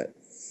to do that.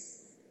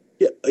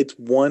 Yeah, it's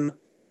one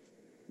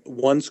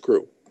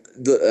screw.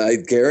 I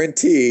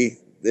guarantee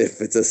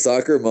if it's a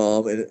soccer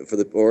mom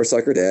or a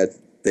soccer dad,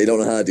 they don't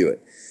know how to do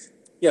it.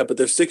 Yeah, but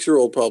their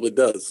 6-year-old probably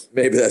does.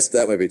 Maybe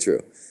that might be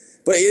true.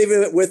 But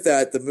even with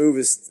that, the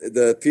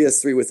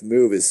PS3 with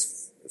Move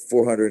is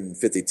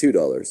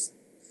 $452.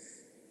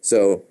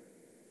 So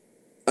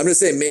I'm just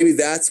saying maybe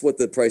that's what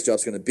the price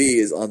drop's going to be,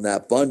 is on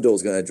that bundle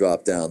is going to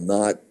drop down,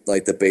 not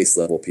like the base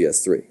level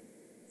PS3.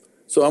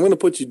 So I'm going to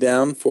put you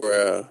down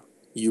for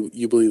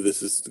you believe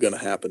this is going to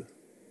happen.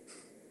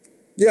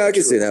 Yeah, I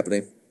can see it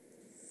happening.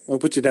 I'm going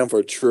to put you down for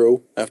a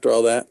true after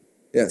all that.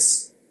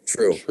 Yes,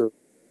 true.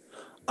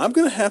 I'm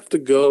going to have to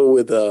go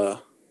with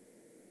a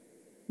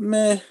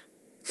meh.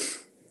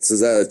 So is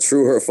that a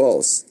true or a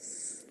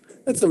false?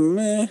 That's a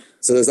meh.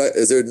 So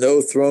is there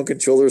no Throne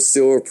controller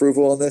seal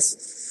approval on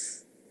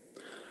this?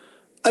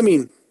 I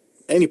mean,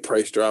 any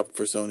price drop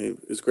for Sony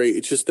is great.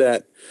 It's just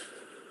that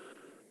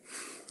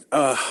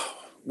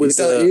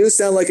you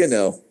sound like a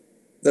no.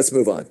 Let's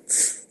move on.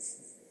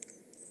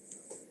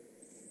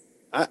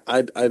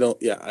 I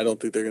don't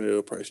think they're going to do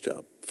a price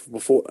drop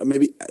before.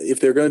 Maybe if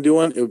they're going to do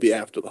one, it would be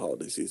after the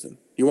holiday season.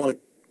 You want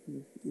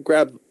to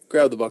grab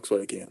the bucks while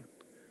you can.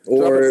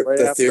 Or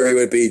the theory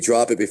would be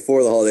drop it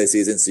before the holiday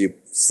season so you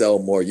sell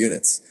more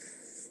units.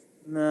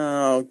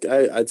 No,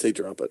 I'd say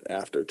drop it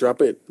after.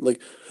 Drop it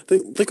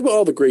think about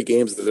all the great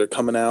games that are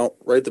coming out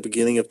right at the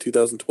beginning of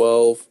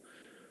 2012.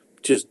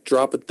 Just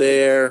drop it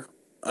there.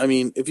 I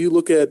mean, if you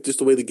look at just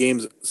the way the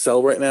games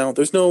sell right now,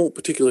 there's no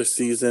particular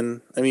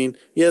season. I mean,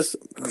 yes,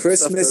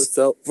 Christmas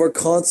for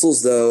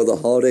consoles though, the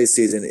holiday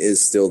season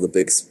is still the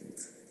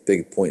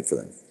big point for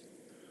them.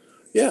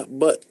 Yeah,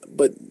 but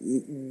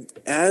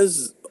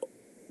as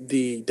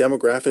the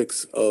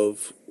demographics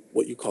of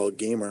what you call a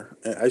gamer,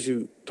 as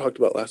you talked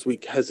about last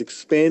week, has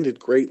expanded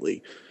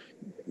greatly,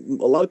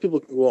 a lot of people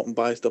can go out and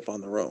buy stuff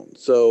on their own.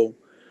 So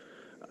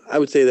I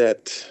would say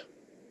that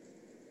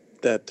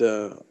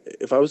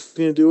if I was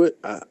going to do it,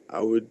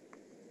 I would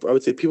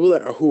say people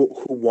that are who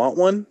want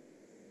one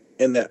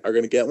and that are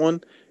going to get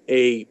one,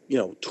 a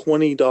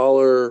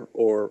 $20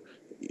 or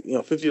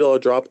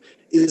 $50 drop,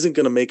 it isn't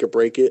going to make or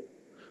break it.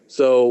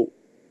 So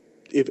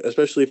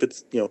especially if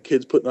it's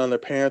kids putting on their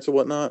parents or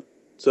whatnot.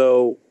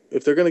 So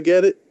if they're going to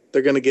get it,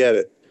 they're going to get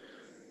it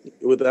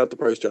without the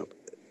price drop.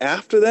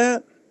 After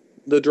that,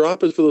 the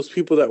drop is for those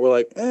people that were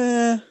like,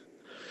 eh.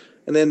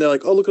 And then they're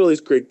like, oh, look at all these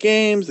great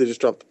games. They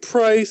just dropped the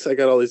price. I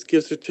got all these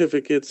gift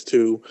certificates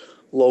to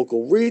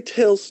local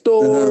retail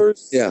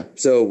stores. Yeah.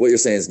 So what you're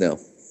saying is no.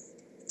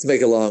 Let's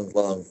make a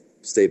long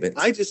statement.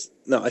 I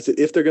said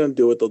if they're going to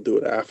do it, they'll do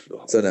it after the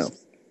holidays. So no.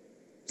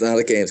 It's not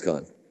a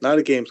Gamescom. Not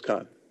a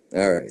Gamescom.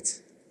 All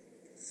right.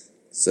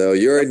 So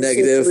you're a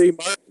negative.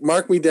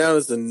 Mark me down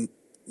as a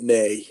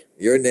nay.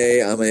 You're a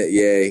nay. I'm a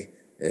yay.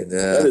 And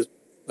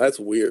that's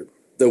weird.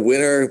 The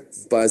winner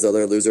buys the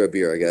other loser a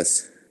beer, I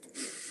guess.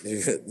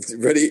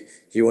 Ready?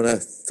 You want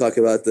to talk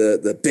about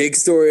the big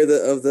story of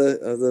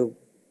the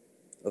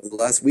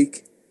last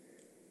week?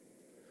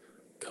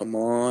 Come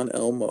on,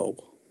 Elmo.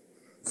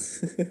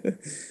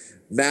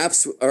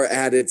 Maps are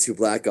added to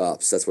Black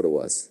Ops. That's what it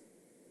was.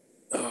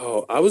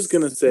 Oh, I was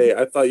going to say,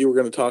 I thought you were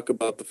going to talk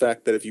about the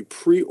fact that if you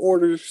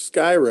pre-order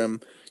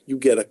Skyrim, you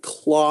get a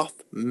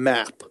cloth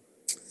map.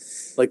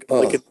 Like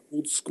an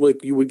old school,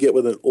 like you would get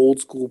with an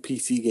old school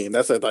PC game.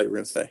 That's what I thought you were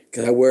going to say.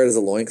 Can I wear it as a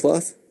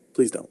loincloth?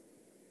 Please don't.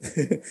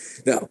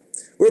 No.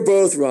 We're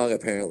both wrong,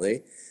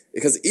 apparently.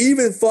 Because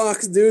even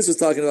Fox News was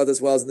talking about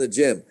this while I was in the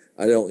gym.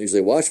 I don't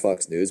usually watch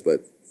Fox News,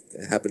 but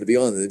it happened to be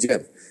on in the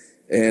gym.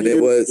 And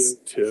it was...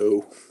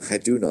 too. I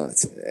do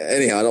not.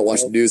 Anyhow, I don't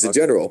watch news in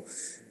general.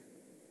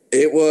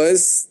 It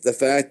was the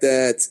fact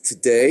that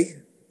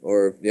today,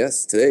 would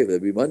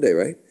be Monday,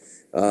 right?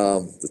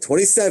 The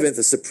 27th,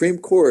 the Supreme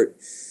Court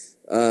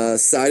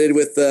sided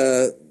with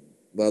the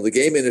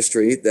game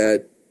industry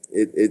that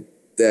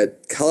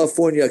that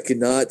California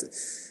cannot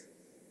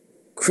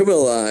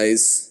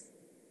criminalize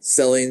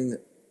selling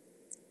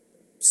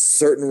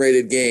certain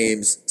rated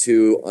games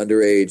to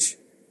underage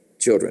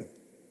children.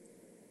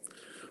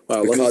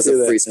 Wow, because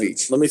of free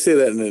speech. Let me say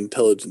that in an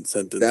intelligent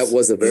sentence. That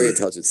was a very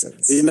intelligent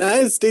sentence. The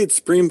United States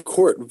Supreme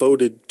Court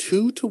voted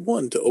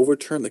 2-1 to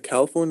overturn the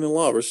California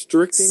law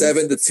restricting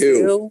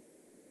 7-2.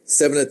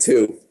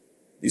 7-2.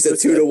 You said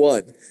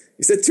 2-1.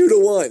 You said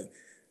 2-1.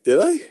 Did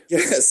I?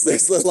 Yes,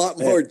 there's a lot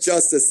more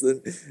justice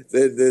than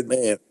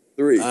man.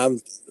 3. I'm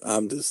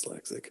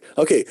dyslexic.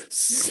 Okay,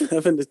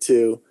 7-2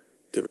 to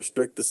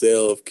restrict the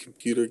sale of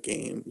computer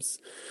games,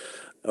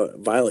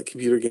 violent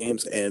computer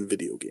games, and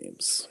video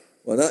games.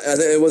 Well,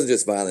 it wasn't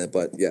just violent,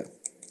 but yeah.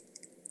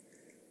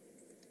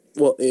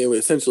 Well, anyway,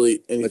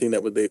 essentially anything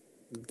that would they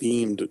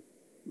deemed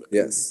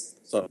the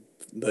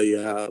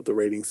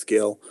rating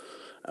scale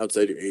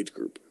outside your age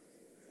group.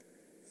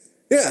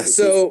 Yeah,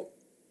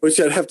 which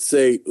I'd have to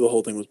say the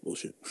whole thing was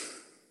bullshit.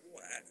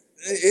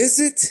 Is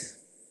it?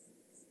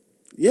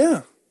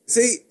 Yeah.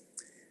 See,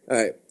 all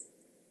right.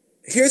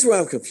 Here's where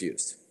I'm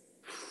confused.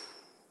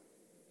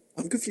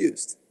 I'm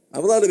confused.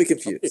 I'm allowed to be Okay.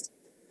 confused.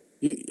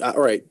 All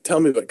right. Tell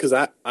me about because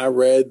I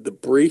read the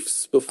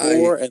briefs I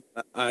before and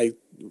I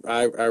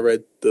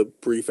read the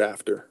brief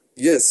after.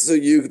 Yes. So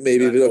you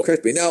maybe And I, will oh,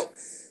 correct me. Now,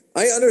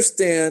 I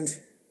understand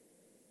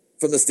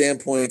from the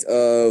standpoint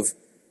of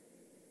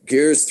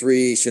Gears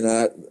 3 should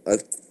not, a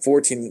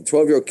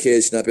 12-year-old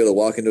kid should not be able to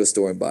walk into a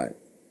store and buy it.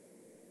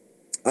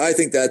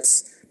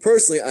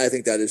 Personally, I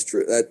think that is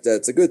true.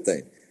 That's a good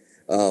thing.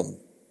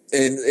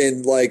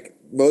 And like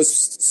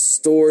most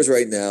stores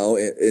right now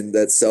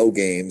that sell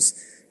games,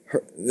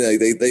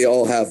 they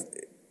all have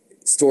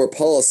store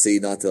policy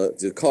not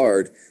to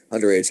card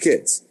underage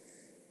kids.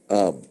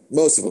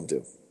 Most of them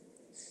do.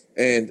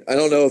 And I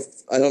don't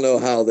know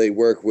how they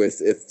work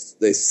with if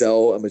they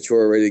sell a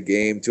mature rated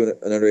game to an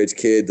underage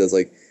kid. Does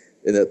like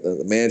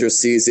the manager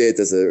sees it?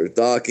 Does it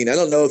docking? I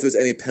don't know if there's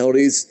any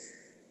penalties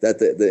that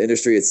the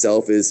industry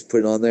itself is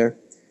putting on there.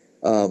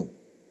 Um,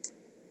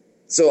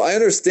 so I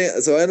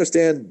understand. So I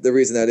understand the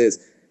reason that is,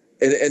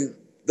 and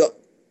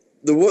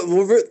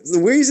the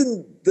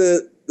reason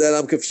that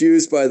I'm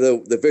confused by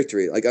the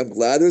victory. Like I'm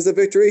glad there's a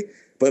victory,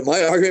 but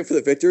my argument for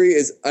the victory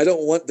is I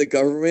don't want the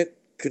government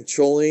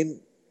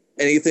controlling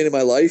anything in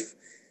my life.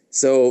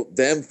 So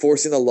them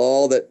forcing a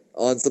law that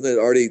on something that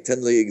already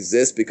technically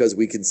exists because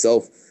we can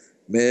self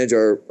manage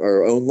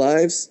our own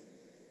lives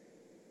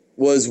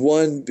was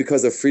one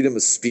because of freedom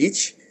of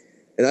speech.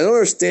 And I don't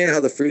understand how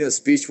the freedom of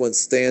speech one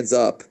stands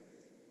up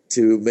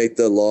to make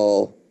the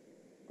law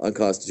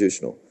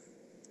unconstitutional.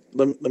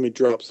 let me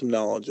drop some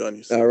knowledge on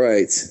you. All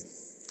right.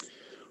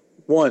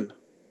 One,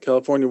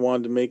 California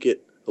wanted to make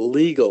it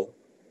illegal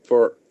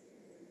for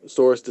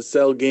stores to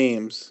sell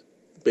games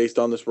based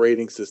on this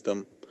rating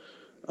system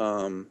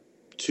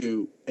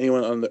to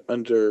anyone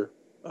under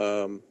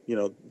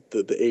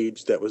the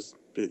age that was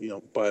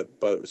by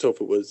so if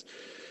it was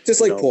Just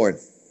you like know porn.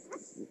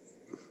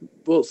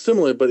 well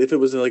similar, but if it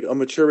was like a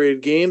mature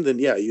rated game, then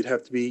yeah, you'd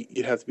have to be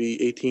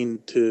 18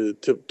 to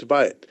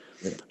buy it.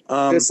 Yeah.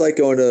 Um, Just like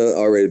going to an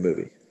R-rated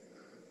movie.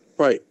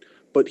 right,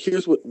 but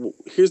here's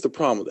the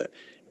problem with that.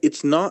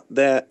 It's not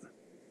that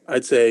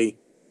I'd say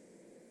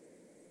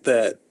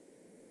that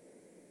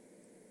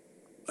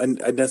I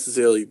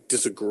necessarily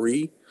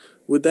disagree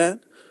with that.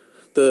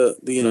 The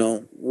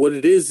what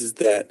it is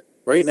that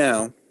right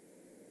now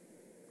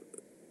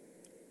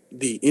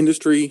the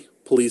industry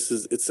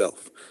polices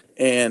itself,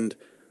 and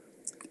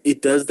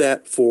it does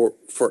that for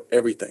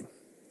everything,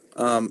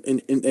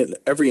 in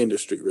every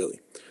industry really.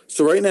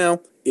 So right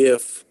now,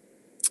 if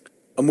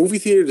a movie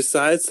theater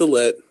decides to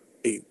let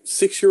a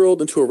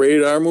 6-year-old into a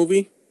rated R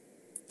movie,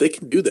 they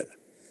can do that.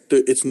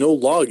 It's no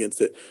law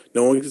against it.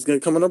 No one is going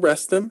to come and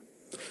arrest them.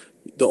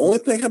 The only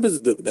thing that happens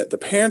is that the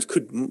parents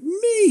could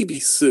maybe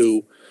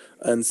sue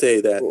and say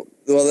that Well,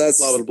 blah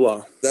blah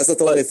blah. that's not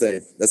the But only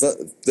thing. That's not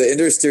the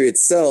industry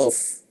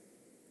itself.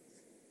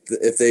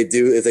 If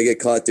they get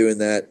caught doing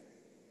that,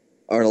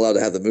 aren't allowed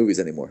to have the movies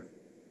anymore.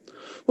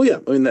 well, yeah,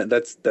 I mean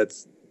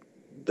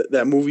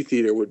that movie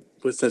theater would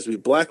essentially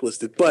be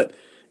blacklisted. But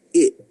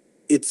it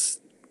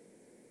it's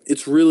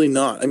it's really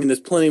not. I mean,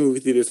 there's plenty of movie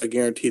theaters I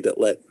guarantee that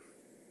let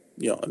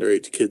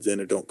underage kids in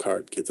or don't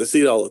card kids. I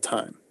see it all the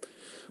time.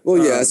 Well,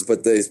 yes, Um,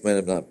 but they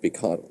might not be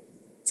caught.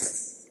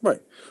 right,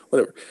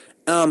 whatever.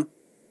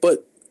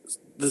 But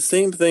the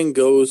same thing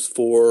goes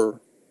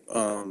for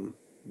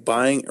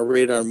buying a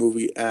rated R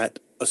movie at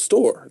a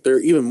store. They're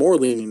even more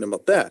lenient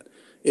about that.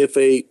 If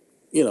you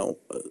know,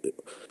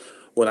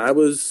 when I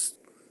was,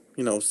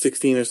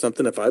 16 or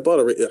something, if I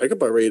could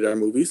buy rated R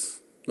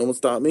movies. No one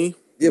stopped me.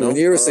 Yeah, but when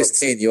you were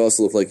 16, you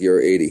also look like you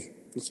were 80.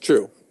 It's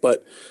true,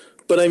 but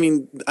I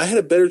mean, I had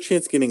a better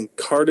chance getting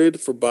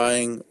carded for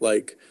buying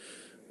like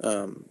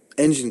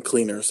engine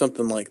cleaner or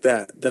something like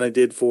that than I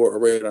did for a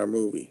rated R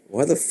movie.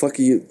 Why the fuck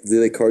did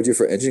they card you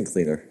for engine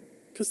cleaner?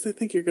 Because they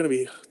think you're going to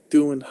be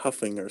doing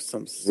huffing or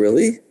some.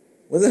 Really?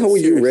 When the hell were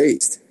you Serious.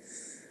 raised?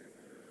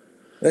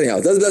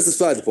 Anyhow, that's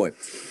beside the point.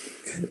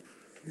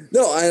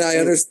 No, I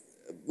understand.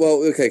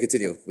 Well, okay,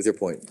 continue with your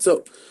point.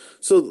 So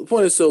the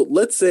point is,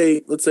 let's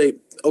say,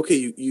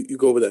 okay, you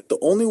go with that. The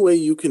only way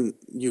you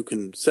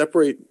can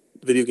separate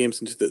video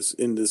games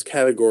in this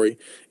category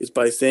is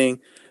by saying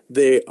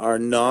they are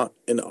not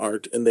an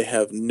art and they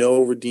have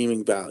no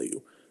redeeming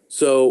value.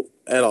 So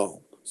at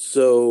all.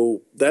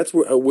 So that's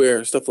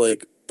where stuff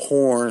like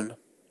porn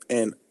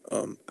and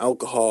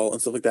alcohol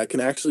and stuff like that can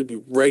actually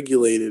be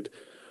regulated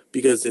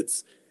because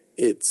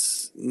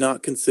it's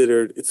not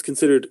considered. It's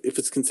considered if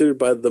it's considered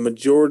by the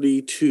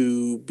majority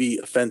to be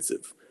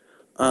offensive.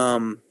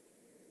 Um,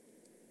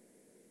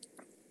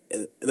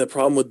 and the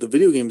problem with the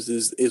video games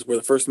is where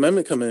the First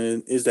Amendment come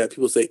in is that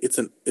people say it's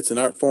an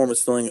art form,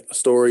 it's telling a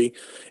story.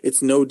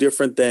 It's no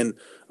different than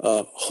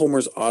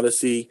Homer's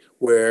Odyssey,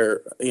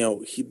 where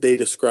they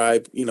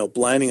describe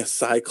blinding a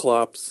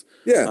cyclops.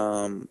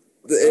 Yeah.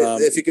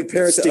 If you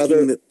compare it to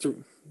other,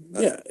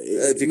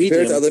 if you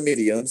compare it to other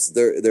mediums,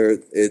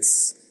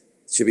 it's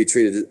should be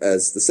treated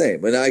as the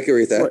same, and I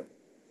agree with that. Right.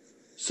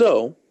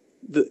 So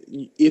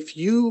if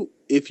you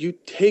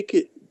take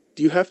it,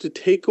 you have to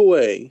take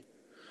away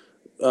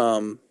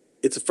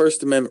its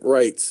First Amendment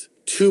rights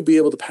to be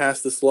able to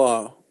pass this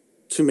law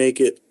to make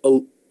it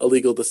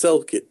illegal to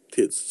sell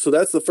kids. So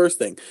that's the first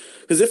thing.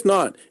 Because if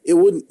not, it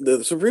wouldn't.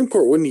 The Supreme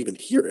Court wouldn't even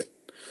hear it.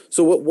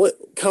 So what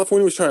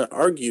California was trying to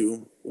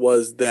argue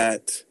was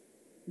that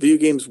video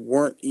games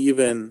weren't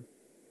even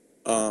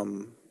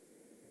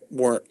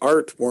weren't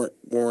art,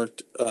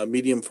 weren't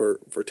medium for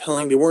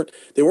telling. They weren't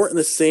in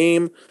the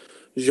same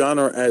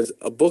genre as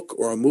a book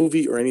or a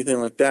movie or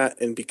anything like that.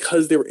 And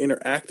because they were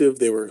interactive,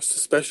 they were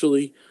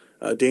especially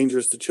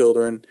dangerous to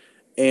children.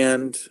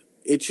 And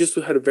it just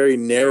had a very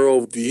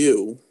narrow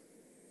view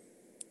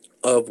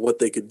of what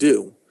they could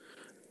do.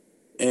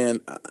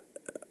 And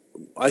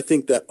I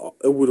think that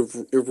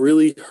it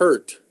really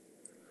hurt,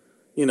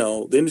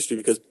 the industry,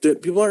 because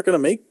people aren't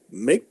going to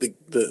make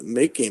games. They're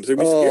going to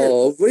be scared.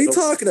 Oh, what are you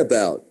talking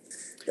about?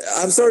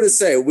 I'm sorry to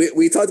say,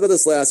 we talked about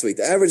this last week.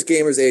 The average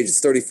gamer's age is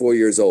 34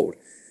 years old.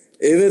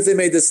 Even if they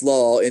made this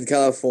law in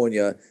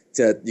California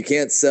that you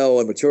can't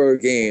sell a mature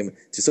game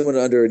to someone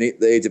under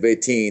the age of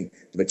 18,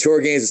 the mature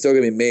games are still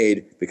going to be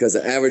made because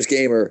the average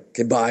gamer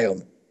can buy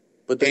them.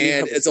 But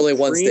then it's only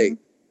one state.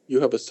 You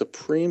have a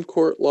Supreme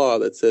Court law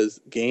that says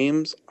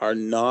games are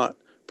not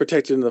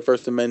protected in the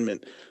First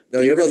Amendment. No,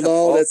 you have a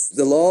law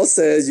the law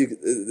says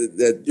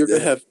that you're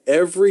going to have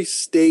every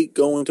state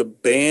going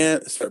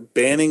to start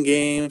banning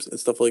games and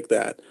stuff like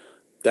that.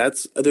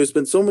 There's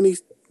been so many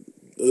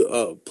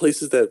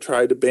places that have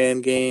tried to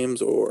ban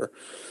games, or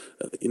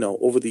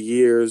over the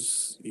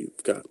years,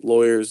 you've got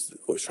lawyers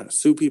always trying to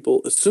sue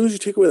people. As soon as you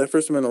take away that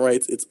First Amendment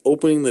rights, it's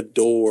opening the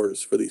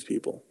doors for these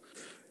people.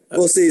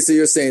 Well, see, so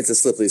you're saying it's a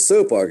slippery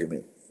slope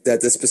argument,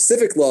 that the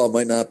specific law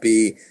might not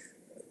be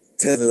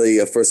technically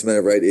a First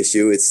Amendment right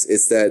issue. It's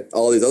that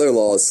all these other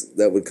laws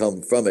that would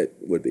come from it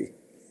would be.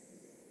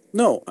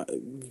 No,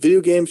 video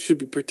games should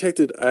be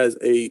protected as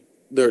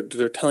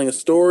they're telling a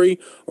story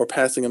or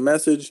passing a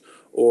message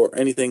or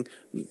anything.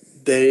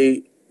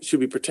 They should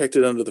be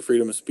protected under the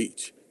freedom of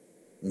speech.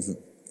 Mm-hmm.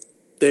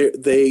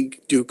 They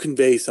do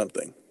convey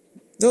something.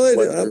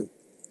 No,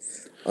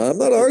 I'm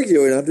not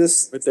arguing. I'm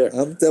just right there.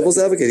 I'm devil's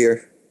advocate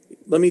here.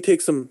 Let me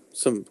take some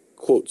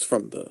quotes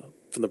from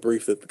the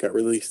brief that got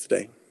released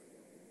today.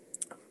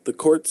 The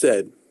court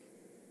said,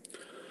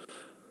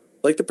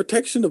 like the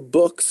protection of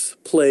books,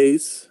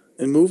 plays,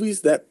 and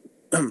movies that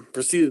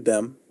preceded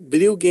them,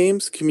 video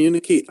games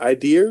communicate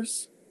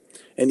ideas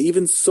and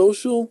even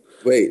social...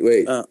 Wait.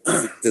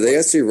 Did they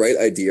actually write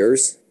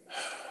ideas?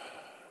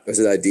 Or is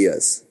it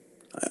ideas?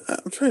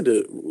 I'm trying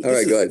to... All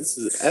right, go ahead. This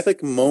is an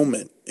epic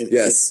moment.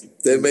 Yes.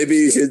 Then maybe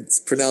you should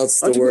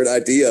pronounce the word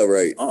idea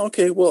right. Oh,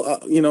 okay. Well,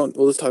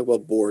 we'll just talk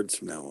about boards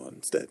from now on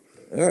instead.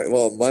 All right.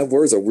 Well, my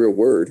word's a real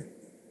word.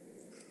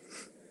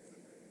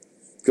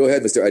 Go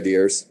ahead, Mr.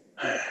 Ideas.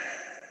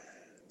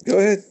 Go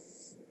ahead.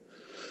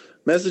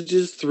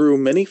 Messages through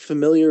many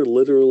familiar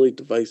literary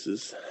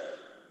devices,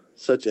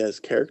 such as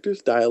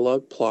characters,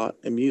 dialogue, plot,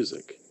 and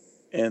music,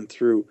 and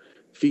through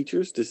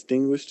features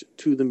distinguished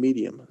to the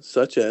medium,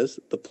 such as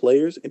the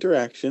player's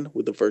interaction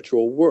with the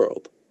virtual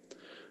world.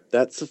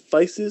 That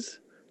suffices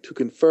to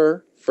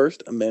confer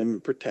First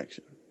Amendment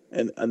protection.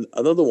 And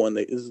another one,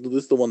 this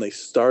is the one they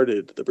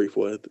started the brief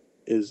with,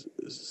 is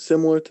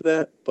similar to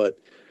that, but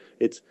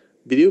it's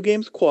video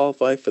games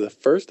qualify for the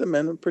First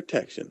Amendment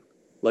protection.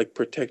 Like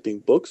protecting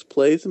books,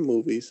 plays, and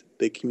movies,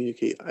 they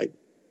communicate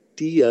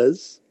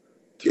ideas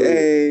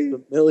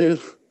through familiar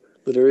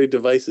literary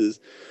devices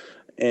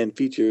and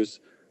features.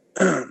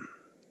 And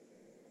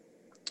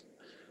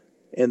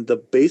the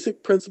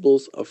basic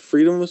principles of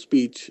freedom of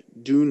speech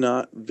do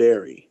not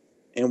vary,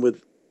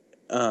 with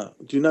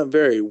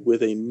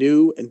a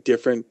new and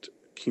different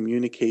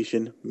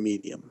communication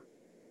medium.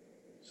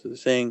 So they're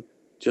saying,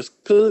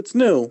 just because it's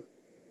new,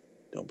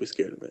 don't be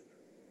scared of it.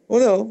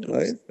 Well, no,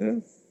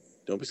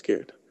 Don't be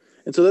scared.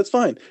 And so that's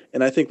fine.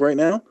 And I think right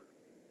now,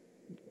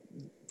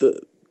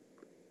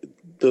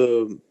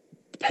 the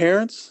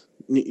parents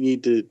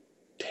need to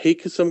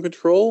take some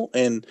control.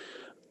 And,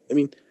 I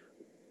mean,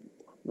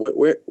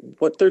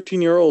 what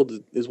 13-year-old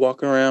is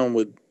walking around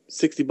with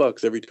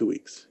 $60 every 2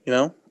 weeks,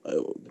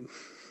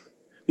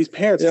 These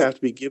parents have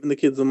to be giving the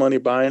kids the money,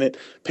 buying it.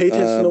 Pay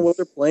attention to what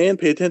they're playing.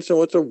 Pay attention to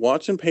what they're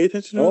watching. Pay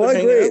attention to what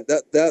they're hanging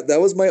out. That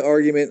was my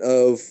argument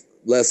of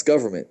less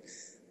government.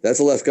 That's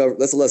a less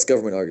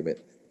government argument.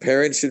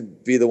 Parents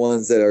should be the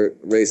ones that are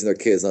raising their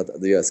kids, not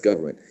the U.S.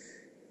 government.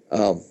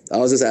 I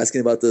was just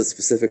asking about the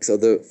specifics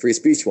of the free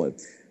speech one.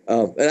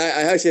 And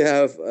I actually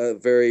have a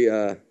very...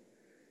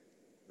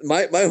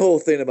 My whole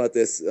thing about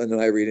this, and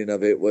my reading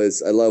of it,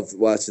 was I love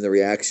watching the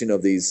reaction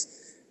of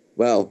these...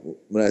 Well,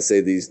 when I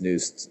say these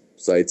news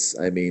sites,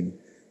 I mean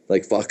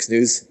like Fox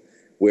News,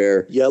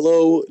 where...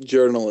 Yellow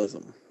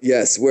journalism.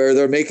 Yes, where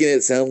they're making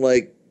it sound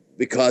like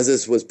because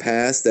this was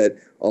passed that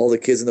all the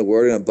kids in the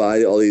world are going to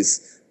buy all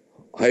these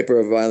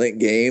hyper-violent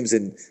games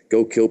and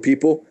go kill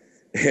people.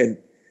 And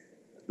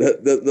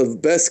the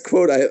best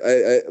quote,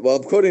 well,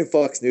 I'm quoting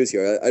Fox News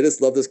here. I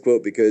just love this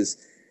quote because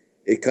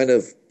it kind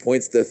of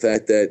points to the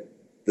fact that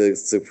the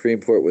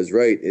Supreme Court was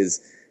right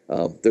is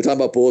they're talking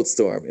about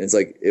Bulletstorm, and it's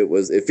like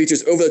it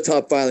features over the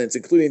top violence,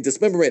 including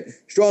dismemberment,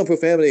 strong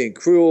profanity, and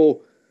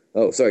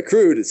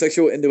crude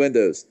sexual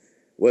innuendos.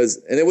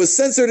 And it was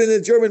censored in the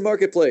German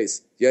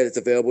marketplace, yet it's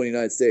available in the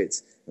United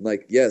States. I'm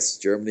like, yes,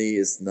 Germany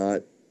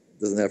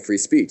doesn't have free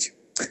speech.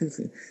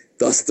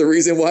 That's the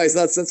reason why it's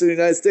not censored in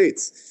the United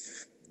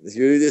States.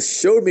 You just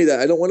showed me that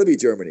I don't want to be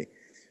Germany.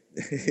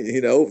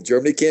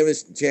 Germany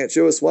can't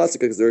show a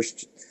swastika because they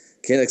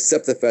can't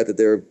accept the fact that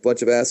they're a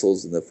bunch of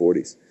assholes in the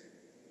 40s.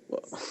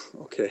 Well,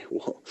 okay.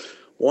 Well,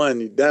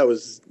 one, that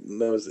was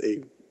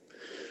a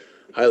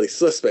highly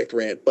suspect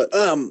rant, but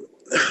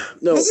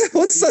no.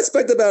 What's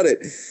suspect about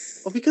it?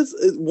 Well, because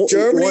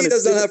Germany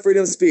does not have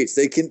freedom of speech.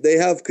 They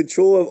have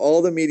control of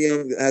all the media.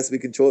 It has to be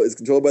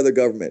controlled by their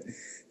government.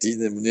 In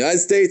the United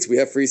States, we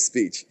have free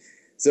speech.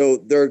 So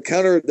their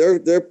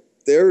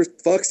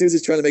Fox News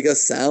is trying to make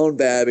us sound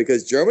bad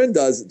because Germany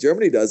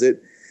does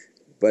it,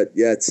 but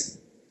yet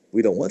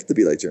we don't want to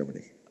be like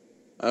Germany.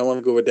 I don't want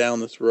to go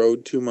down this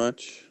road too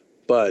much,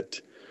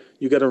 but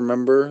you got to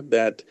remember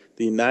that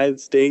the United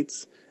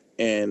States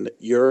and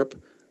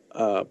Europe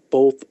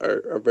both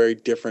are very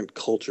different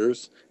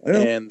cultures,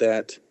 and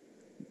that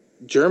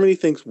Germany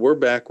thinks we're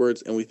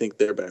backwards and we think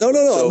they're backwards.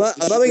 No.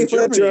 So I'm not making fun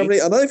of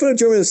Germany. I'm not making fun of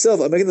Germany itself.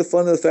 I'm making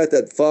fun of the fact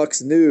that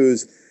Fox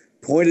News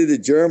pointed to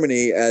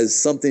Germany as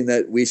something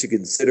that we should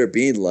consider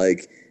being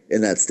like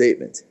in that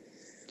statement.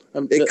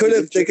 They could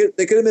have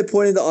been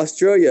pointing to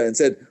Australia and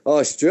said,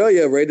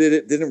 Australia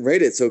didn't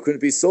rate it, so it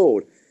couldn't be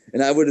sold.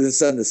 And I would have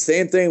done the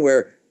same thing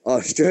where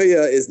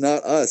Australia is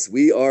not us.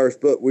 We are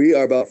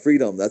about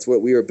freedom. That's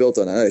what we are built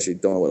on. I actually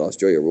don't know what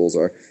Australia rules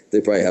are.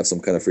 They probably have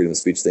some kind of freedom of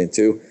speech thing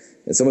too.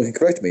 And someone can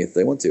correct me if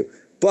they want to.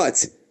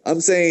 But I'm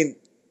saying,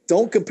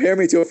 don't compare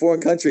me to a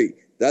foreign country.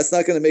 That's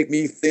not going to make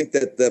me think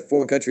that the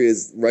foreign country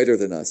is righter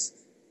than us.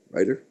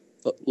 Righter?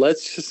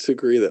 Let's just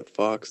agree that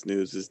Fox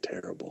News is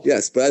terrible.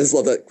 Yes, but I just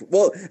love that.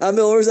 Well,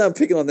 the only reason I'm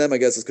picking on them, I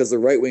guess, is because the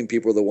right-wing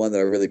people are the one that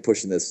are really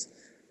pushing this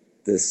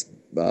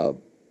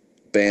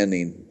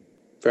banning.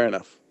 Fair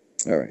enough.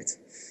 All right.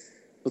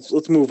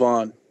 Let's move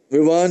on.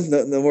 Move on?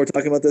 No more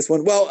talking about this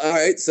one? Well, all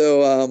right.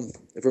 So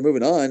if we're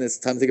moving on, it's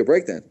time to take a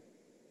break then.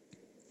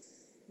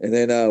 And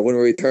then when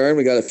we return,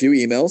 we got a few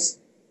emails,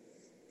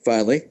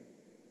 finally,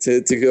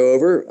 to go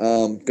over.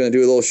 Going to do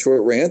a little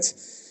short rant.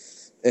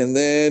 And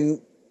then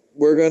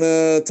we're going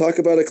to talk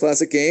about a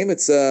classic game.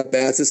 It's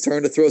Bats'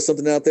 turn to throw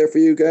something out there for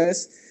you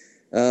guys.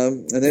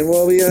 And then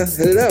we'll be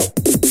headed out.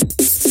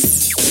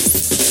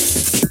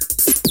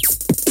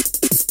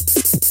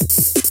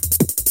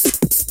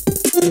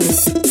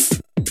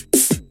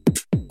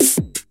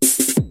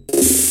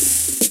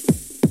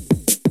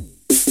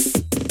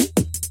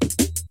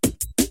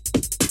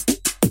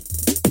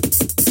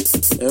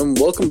 And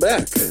welcome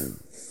back.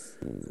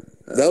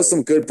 That was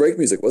some good break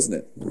music, wasn't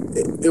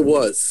it? It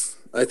was.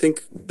 I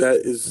think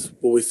that is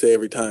what we say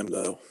every time,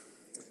 though.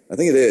 I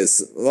think it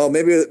is. Well,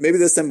 maybe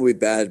this time will be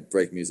bad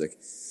break music.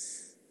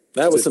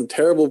 That was some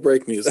terrible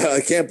break music.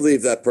 I can't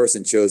believe that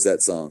person chose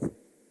that song.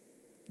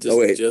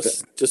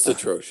 Just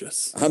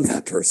atrocious. I'm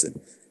that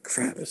person.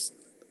 Crap.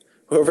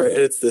 Whoever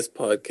edits this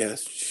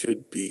podcast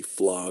should be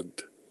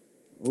flogged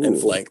and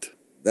flanked.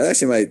 That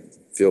actually might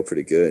feel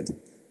pretty good.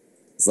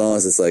 As long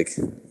as it's like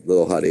a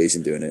little hot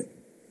Asian doing it.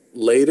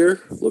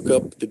 Later, look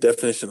up the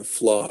definition of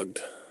flogged.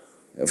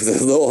 If the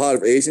little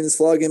hot Asian is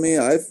flogging me,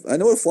 I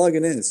know what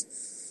flogging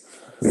is.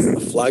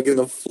 Flagging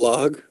a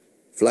flog?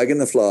 Flagging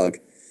the flog.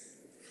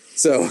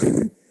 So,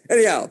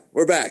 anyhow,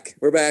 we're back.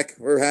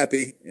 We're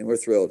happy, and we're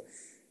thrilled.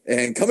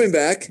 And coming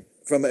back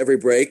from every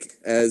break,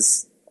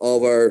 as all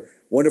of our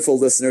wonderful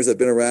listeners have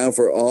been around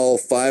for all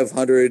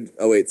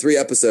 3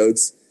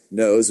 episodes,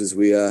 knows, is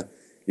we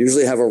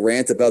usually have a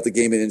rant about the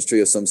gaming industry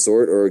of some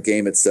sort or a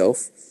game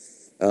itself.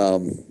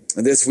 And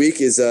this week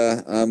is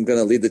I'm going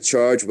to lead the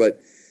charge,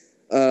 but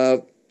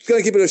going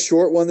to keep it a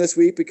short one this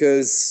week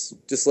because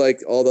just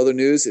like all the other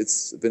news,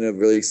 it's been a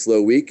really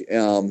slow week.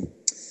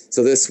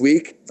 So this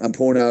week I'm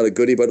pulling out a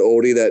goodie but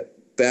oldie that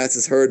Bats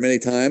has heard many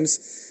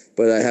times,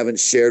 but I haven't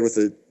shared with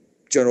the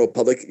general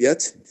public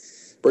yet.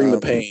 Bring the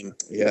pain.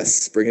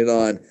 Yes, bring it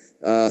on.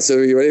 So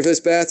are you ready for this,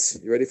 Bats?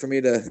 You ready for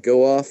me to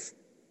go off?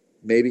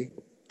 Maybe?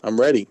 I'm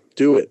ready.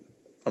 Do it.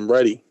 I'm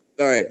ready.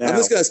 All right. Now, I'm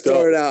just going to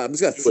start it out. I'm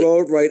just going to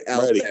throw it right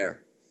out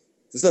there.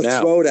 Just going to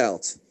throw it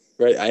out.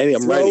 Right.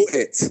 I'm ready. Throw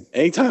it.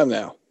 Anytime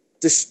now.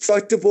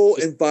 Destructible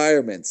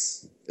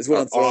environments is what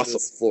I'm throwing to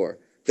this floor.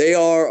 They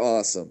are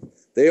awesome.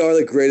 They are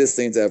the greatest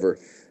things ever.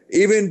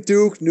 Even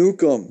Duke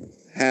Nukem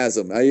has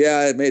them.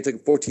 It may have taken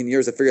 14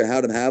 years to figure out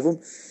how to have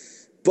them.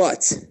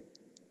 But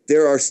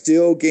there are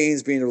still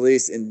games being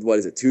released in,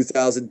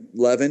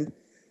 2011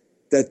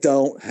 that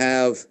don't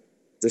have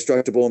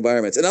destructible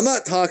environments. And I'm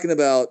not talking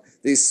about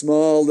these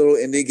small little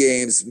indie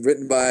games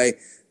written by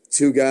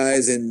 2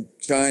 guys in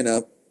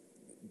China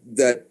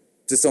that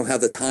just don't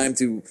have the time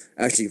to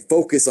actually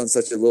focus on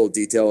such a little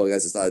detail. I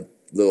guess it's not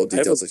little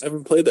details. I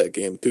haven't played that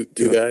game. Two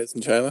guys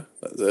in China?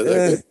 Is that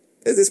good?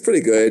 It's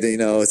pretty good.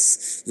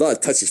 It's a lot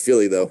of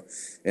touchy-feely, though.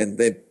 And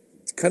they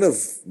kind of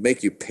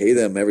make you pay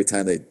them every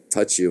time they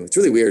touch you. It's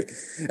really weird.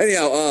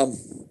 Anyhow,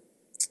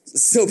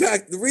 so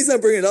the reason I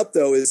bring it up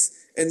though is,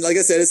 and like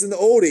I said, it's an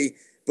oldie,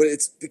 but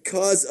it's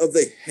because of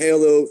the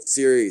Halo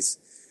series.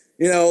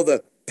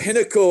 The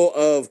pinnacle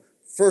of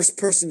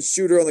first-person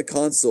shooter on the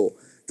console.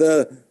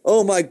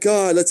 Oh my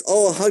God, let's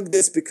all hug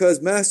this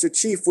because Master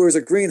Chief wears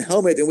a green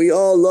helmet and we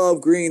all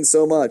love green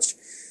so much.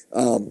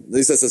 At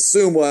least let's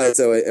assume why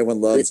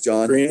everyone loves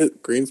John.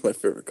 Green's my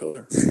favorite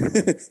color.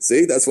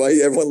 See, that's why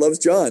everyone loves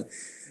John.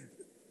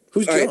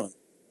 Who's all John? Right.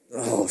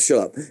 Oh, shut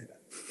up.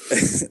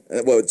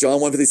 What,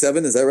 John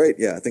 157? Is that right?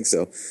 Yeah, I think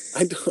so.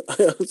 I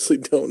honestly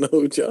don't know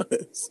who John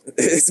is.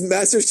 It's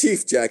Master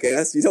Chief,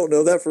 jackass. You don't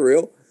know that for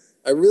real?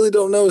 I really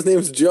don't know his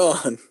name's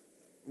John.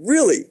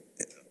 Really?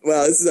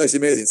 Wow, this is actually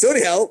amazing. So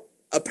anyhow,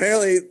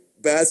 apparently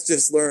Bats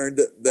just learned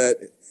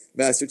that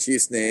Master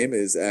Chief's name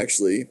is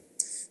actually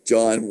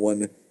John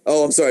 1.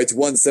 Oh, I'm sorry, it's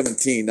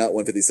 117, not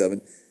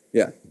 157.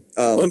 Yeah.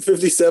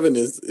 157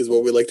 is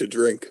what we like to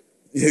drink.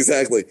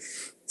 Exactly.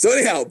 So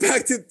anyhow,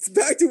 back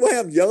to why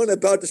I'm yelling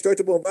about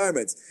destructible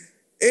environments.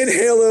 In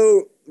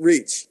Halo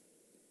Reach,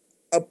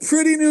 a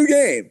pretty new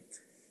game.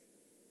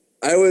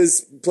 I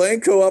was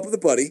playing co-op with a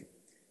buddy.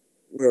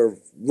 We're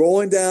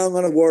rolling down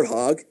on a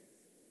Warthog.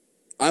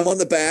 I'm on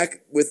the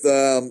back with,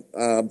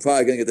 I'm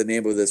probably going to get the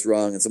name of this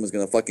wrong, and someone's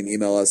going to fucking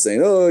email us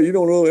saying, oh, you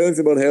don't know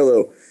anything about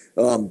Halo.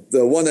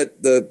 The one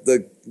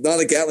that, not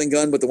a Gatling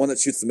gun, but the one that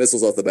shoots the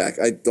missiles off the back.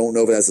 I don't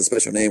know if it has a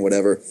special name,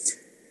 whatever.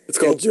 It's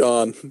called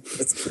John.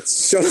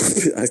 Shut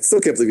up. I still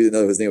can't believe you didn't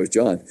know his name was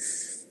John.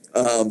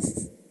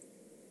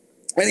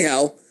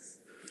 Anyhow,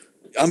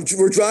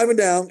 we're driving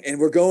down, and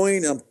we're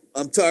going,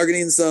 I'm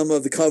targeting some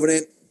of the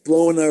Covenant,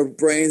 blowing their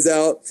brains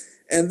out,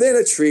 and then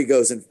a tree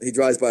goes, and he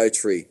drives by a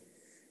tree.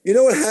 You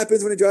know what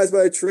happens when he drives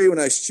by a tree when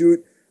I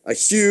shoot a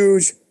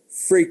huge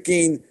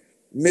freaking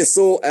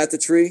missile at the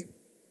tree?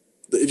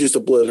 It just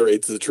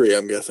obliterates the tree,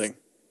 I'm guessing.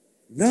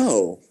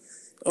 No.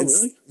 Oh,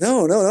 really?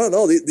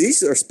 No.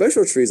 These are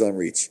special trees on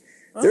Reach.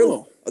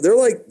 Oh.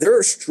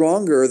 They're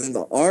stronger than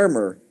the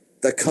armor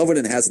that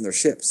Covenant has in their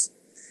ships.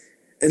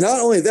 And not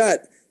only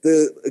that,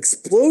 the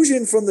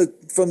explosion from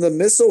the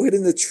missile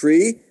hitting the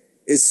tree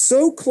is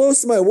so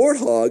close to my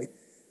Warthog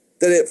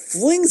that it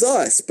flings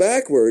us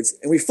backwards,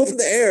 and we flip in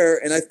the air,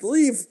 and I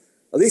believe,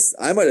 at least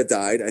I might have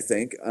died, I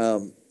think,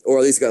 or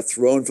at least got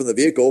thrown from the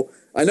vehicle.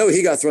 I know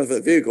he got thrown from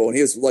the vehicle, and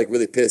he was, like,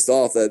 really pissed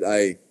off that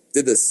I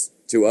did this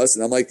to us,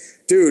 and I'm like,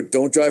 dude,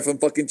 don't drive from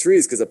fucking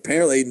trees, because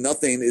apparently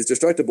nothing is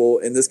destructible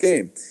in this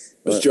game.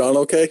 Was John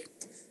okay?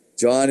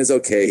 John is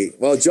okay.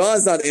 Well,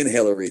 John's not in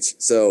Halo Reach,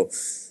 so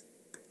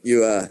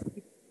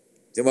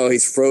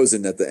he's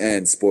frozen at the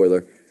end,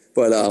 spoiler.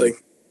 But,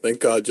 Thank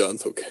God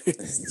John's okay.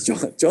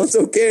 John's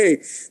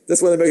okay.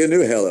 That's why they make a new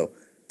Halo.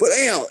 But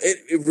anyhow,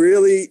 it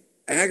really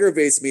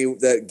aggravates me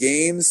that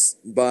games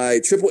by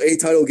AAA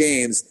title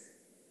games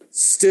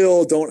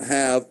still don't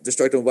have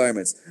destructible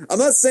environments. I'm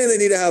not saying they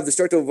need to have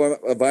destructible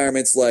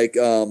environments like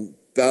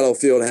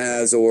Battlefield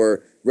has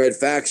or Red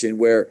Faction,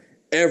 where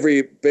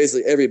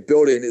basically every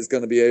building is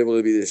going to be able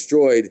to be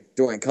destroyed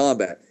during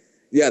combat.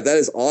 Yeah, that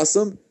is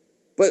awesome,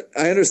 but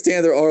I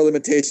understand there are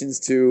limitations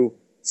to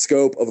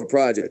scope of a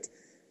project.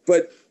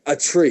 But a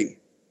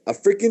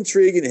freaking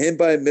tree getting hit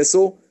by a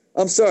missile.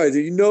 I'm sorry, do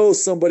you know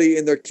somebody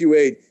in their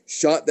QA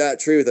shot that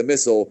tree with a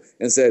missile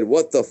and said,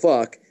 what the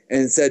fuck,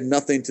 and said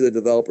nothing to the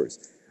developers?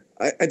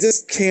 I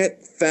just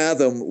can't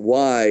fathom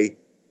why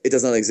it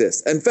does not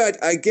exist. In fact,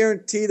 I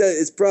guarantee that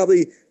it's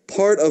probably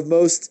part of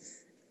most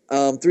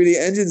 3D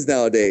engines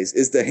nowadays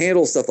is to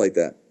handle stuff like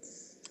that.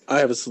 I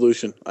have a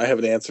solution. I have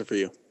an answer for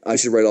you. I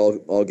should write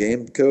all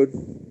game code?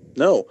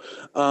 No.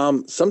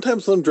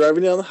 Sometimes when I'm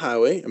driving down the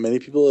highway, and many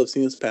people have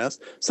seen this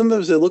past,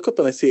 sometimes I look up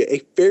and I see a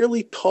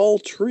fairly tall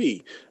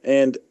tree.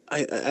 And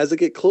as I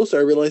get closer,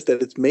 I realize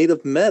that it's made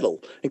of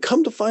metal. And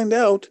come to find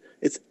out,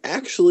 it's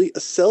actually a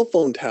cell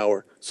phone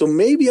tower. So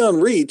maybe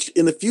on Reach,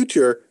 in the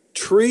future,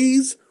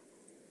 trees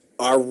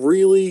are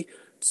really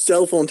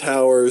cell phone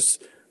towers,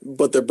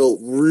 but they're built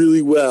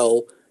really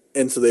well,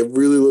 and so they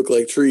really look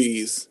like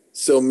trees.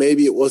 So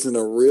maybe it wasn't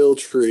a real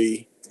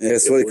tree. Yeah,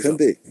 that's what it could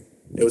be.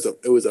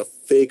 It was a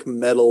fake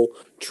metal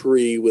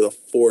tree with a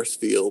force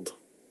field.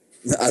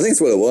 I think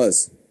it's what it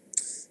was.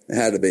 It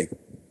had to be.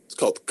 It's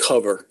called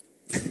cover.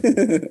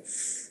 Yeah,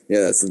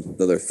 that's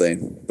another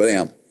thing. But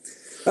anyhow.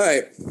 All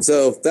right.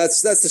 So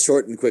that's the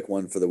short and quick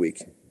one for the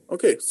week.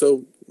 Okay,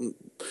 so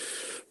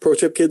pro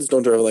tip, kids,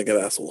 don't drive like an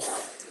asshole.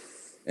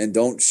 And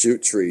don't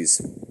shoot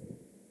trees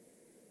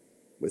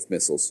with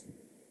missiles.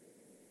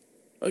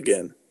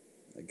 Again.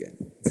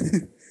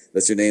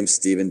 That's your name,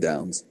 Stephen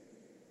Downs.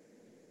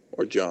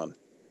 Or John.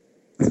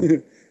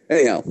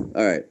 Anyhow,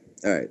 all right.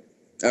 Hey,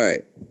 are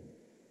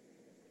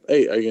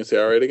you going to say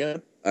all right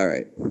again? All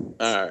right.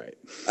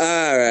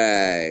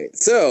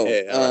 So,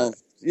 hey, all right.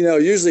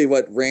 Usually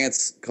what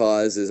rants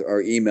cause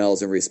are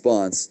emails in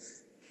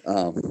response.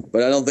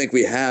 But I don't think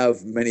we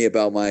have many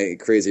about my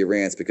crazy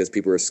rants because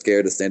people are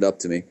scared to stand up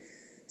to me.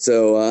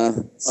 So, I've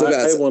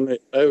got one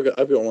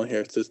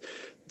here. It says,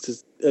 It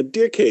says,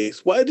 Dear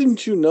Case, why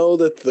didn't you know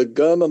that the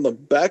gun on the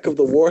back of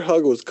the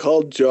Warthog was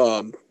called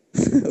John?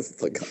 Oh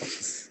my God.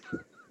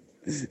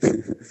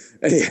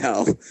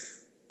 Anyhow,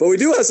 but we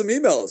do have some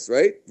emails,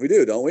 right? We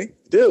do, don't we?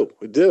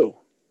 We do.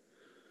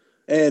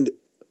 And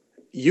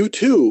you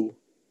too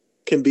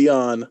can be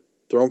on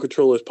Throne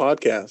Controllers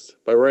Podcast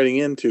by writing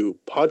into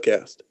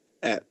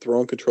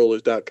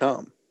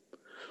podcast@thronecontrollers.com.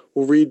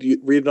 We'll read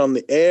it on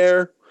the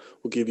air.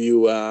 We'll give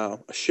you a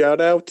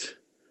shout out.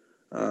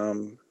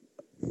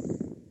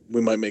 We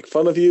might make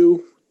fun of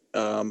you.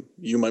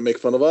 You might make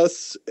fun of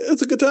us.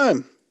 It's a good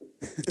time.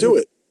 Do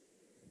it.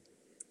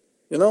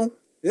 You know?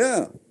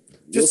 Yeah.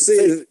 You'll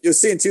see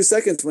in 2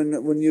 seconds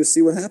when you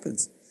see what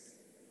happens.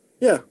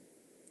 Yeah.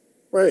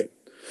 Right.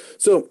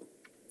 So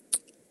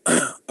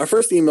our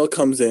first email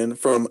comes in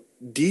from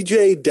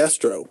DJ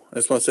Destro. I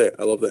just want to say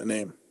I love that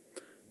name.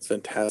 It's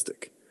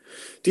fantastic.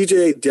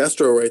 DJ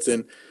Destro writes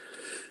in,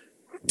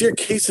 Dear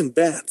Case and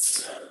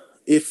Bats,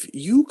 if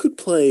you could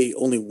play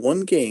only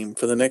one game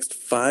for the next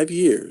 5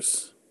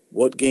 years,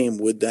 what game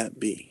would that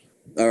be?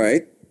 All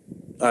right.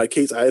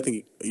 Case, I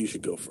think you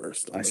should go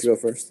first. I should go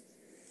first?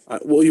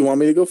 Well, you want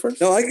me to go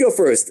first? No, I can go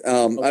first.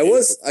 Okay.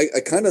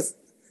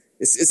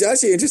 It's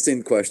actually an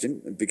interesting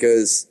question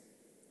because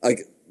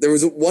there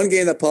was one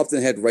game that popped in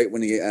the head right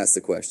when he asked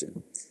the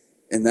question.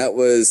 And that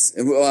was,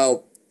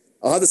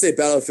 I'll have to say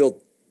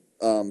Battlefield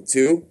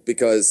 2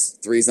 because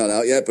 3 is not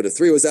out yet. But if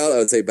 3 was out, I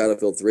would say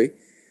Battlefield 3.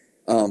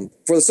 For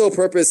the sole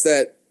purpose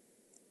that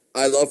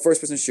I love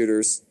first-person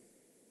shooters.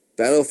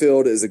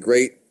 Battlefield is a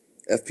great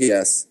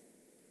FPS.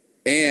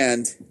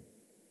 And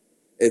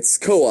it's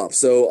co-op,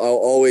 so I'll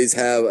always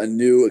have a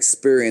new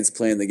experience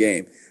playing the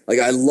game. Like,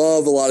 I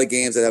love a lot of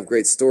games that have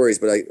great stories,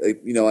 but I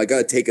got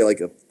to take a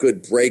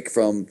good break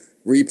from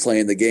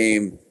replaying the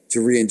game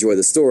to re-enjoy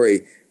the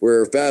story.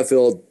 Where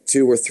Battlefield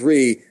 2 or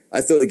 3,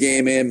 I throw the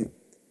game in,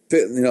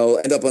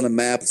 end up on a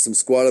map, some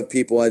squad of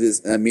people I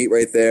meet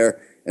right there,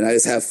 and I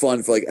just have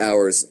fun for like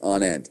hours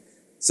on end.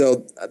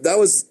 So that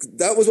was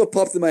what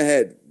popped in my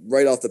head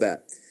right off the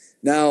bat.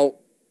 Now,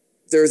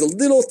 there's a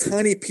little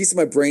tiny piece of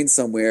my brain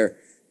somewhere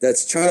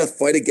that's trying to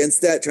fight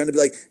against that, trying to be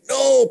like,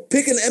 no,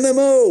 pick an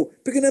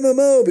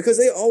MMO, because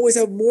they always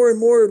have more and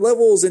more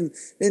levels and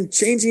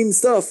changing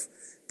stuff.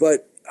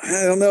 But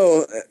I don't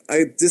know.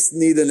 I just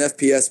need an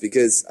FPS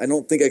because I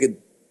don't think I could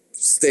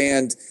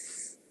stand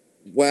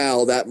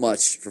WoW that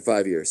much for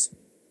 5 years.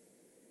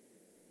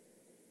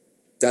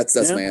 That's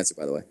my answer,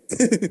 by the way.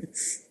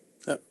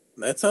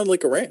 That sounded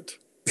like a rant.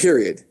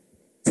 Period.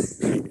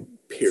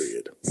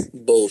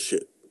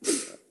 Bullshit.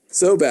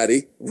 So,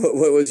 Batty,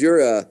 what was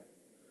your...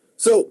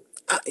 So,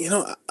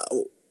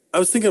 I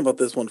was thinking about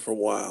this one for a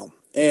while,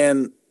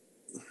 and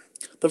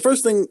the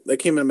first thing that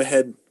came into my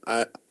head,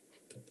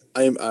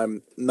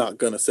 I'm not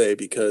gonna say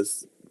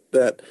because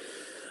that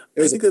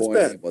it was I think that's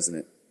bad, wasn't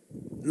it?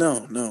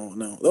 No.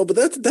 Oh, but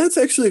that's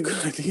actually a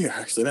good idea.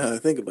 Actually, now that I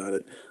think about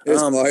it, It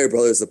was Mario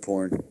Brothers the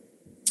porn.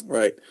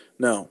 Right?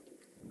 No.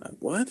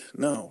 What?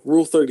 No.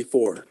 Rule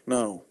 34.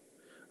 No.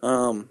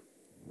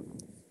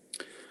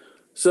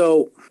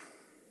 So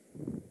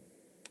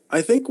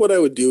I think what I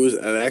would do is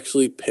I'd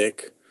actually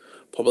pick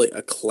probably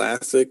a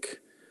classic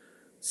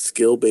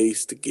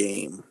skill-based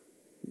game.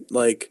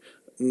 Like,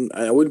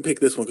 I wouldn't pick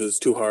this one because it's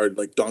too hard,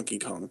 like Donkey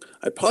Kong.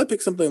 I'd probably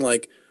pick something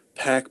like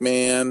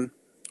Pac-Man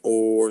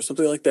or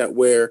something like that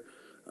where,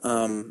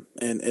 and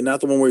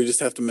not the one where you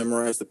just have to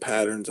memorize the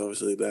patterns,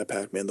 obviously, that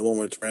Pac-Man, the one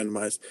where it's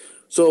randomized.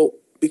 So,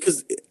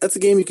 because that's a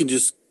game you can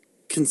just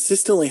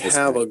consistently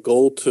have a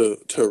goal to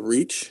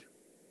reach.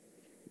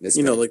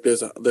 Like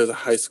there's a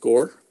high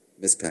score.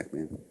 Miss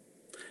Pac-Man.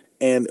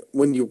 And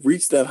when you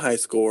reach that high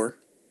score,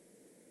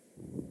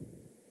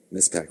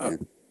 Miss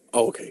Pac-Man.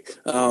 Okay.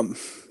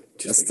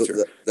 That's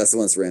the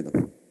one that's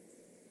random.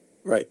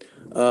 Right.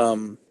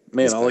 Man,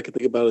 all I can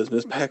think about is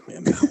Miss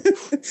Pac-Man now.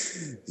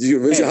 You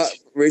reach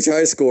a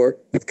high score.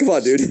 Come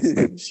on,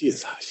 dude. She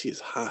is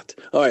hot.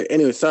 All right.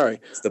 Anyway, sorry.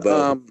 It's the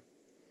bow.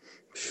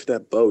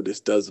 That bow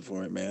just does it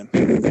for me, man.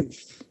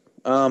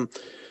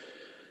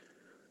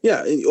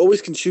 Yeah, you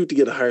always can shoot to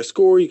get a higher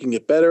score. You can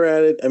get better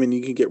at it. I mean,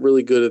 you can get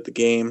really good at the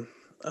game.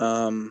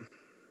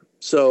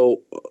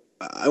 So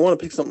I want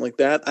to pick something like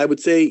that. I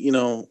would say,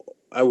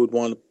 I would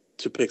want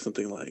to pick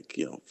something like,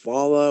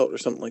 Fallout or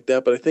something like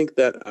that. But I think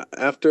that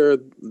after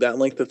that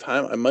length of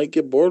time, I might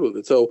get bored with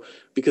it. So,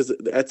 because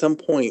at some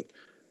point,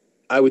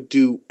 I would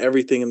do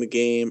everything in the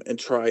game and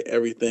try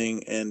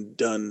everything and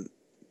done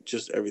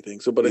just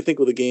everything. So, but I think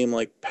with a game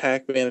like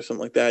Pac-Man or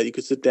something like that, you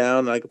could sit down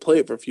and I could play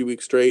it for a few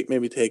weeks straight,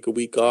 maybe take a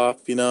week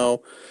off,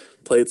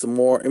 play it some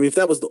more. I mean, if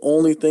that was the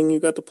only thing you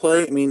got to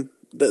play, I mean,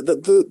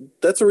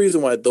 that's a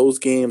reason why those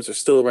games are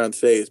still around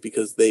today is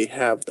because they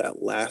have that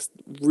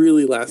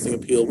really lasting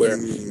appeal where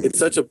it's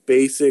such a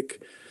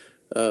basic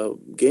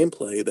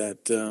gameplay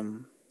that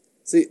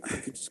see, you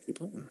could just keep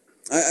playing.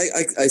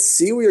 I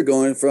see where you're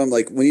going from.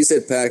 Like when you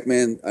said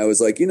Pac-Man, I was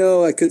like,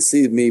 I could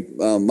see me.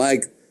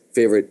 My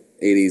favorite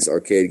 80s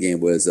arcade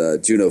game was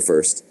Juno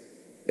First,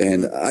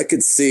 and I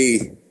could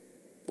see.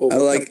 What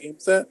kind of game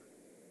is that?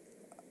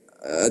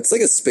 It's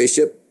like a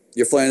spaceship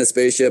you're flying a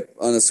spaceship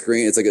on a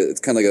screen. It's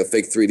kind of like a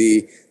fake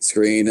 3D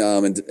screen,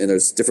 and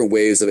there's different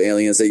waves of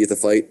aliens that you have to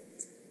fight.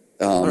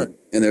 Right.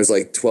 And there's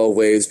like 12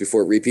 waves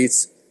before it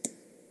repeats.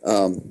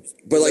 But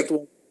Is like that the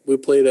one we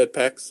played at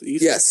PAX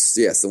East?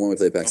 yes, the one we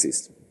played at PAX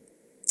East.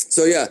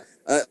 So yeah,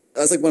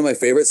 that's like one of my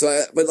favorites.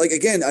 But like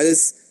again,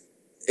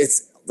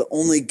 it's the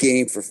only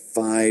game for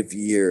 5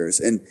 years,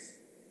 and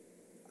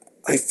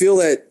I feel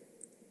that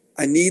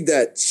I need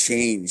that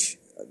change,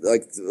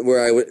 like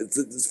where I would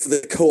for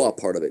the co-op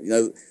part of it.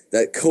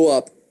 That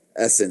co-op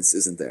essence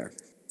isn't there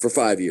for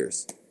 5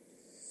 years.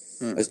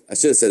 I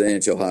should have said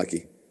NHL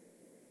hockey.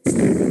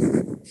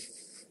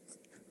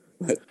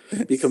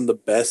 Become the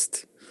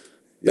best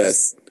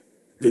Yes.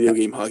 video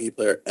game hockey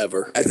player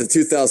ever. At the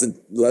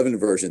 2011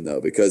 version,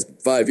 though, because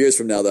 5 years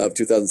from now, they'll have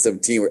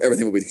 2017 where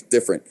everything will be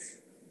different.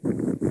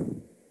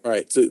 All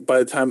right. So by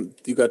the time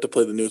you got to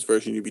play the newest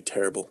version, you'd be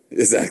terrible.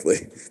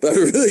 Exactly. But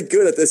I'm really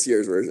good at this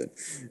year's version.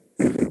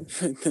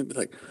 Be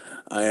like,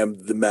 I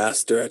am the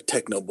master at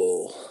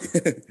Technobowl.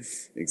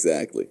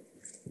 Exactly.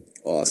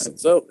 Awesome.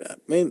 So I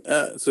mean,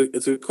 so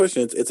it's a good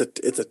question.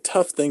 It's a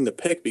tough thing to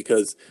pick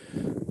because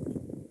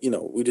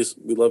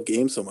we love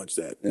games so much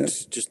that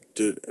just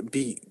to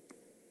be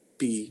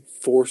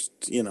forced,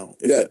 not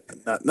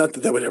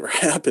that would ever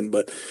happen,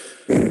 but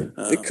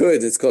it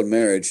could. It's called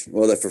marriage.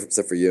 Well,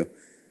 except for you.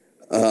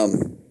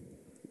 Of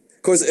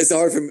course, it's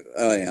hard for me.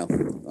 Oh, yeah.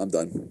 I'm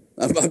done.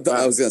 I'm done.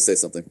 I was going to say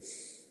something.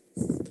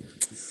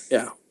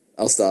 Yeah.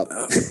 I'll stop.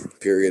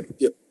 Period.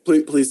 Yep.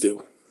 Please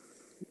do.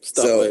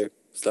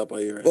 Stop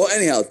while you're at. Well,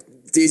 anyhow,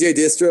 DJ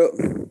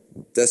Destro,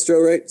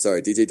 right?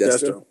 Sorry, DJ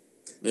Destro.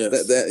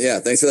 Yes. Yeah,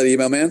 thanks for that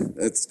email, man.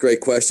 That's a great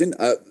question.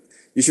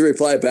 You should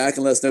reply back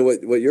and let us know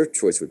what your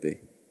choice would be.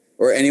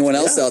 Or anyone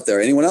else out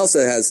there. Anyone else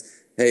that has,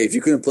 hey, if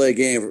you couldn't play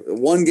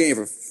one game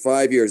for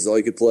 5 years is all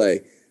you could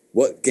play,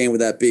 what game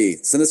would that be?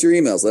 Send us your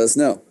emails. Let us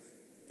know.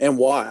 And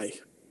why.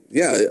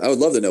 Yeah, I would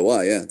love to know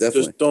why. Yeah,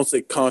 definitely. Just don't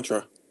say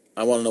Contra.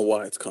 I want to know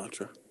why it's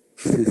Contra.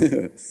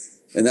 And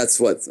that's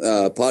what?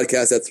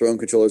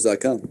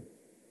 Podcast@thronecontrollers.com.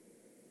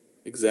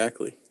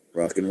 Exactly.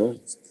 Rock and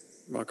roll.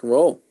 Rock and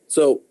roll.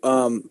 So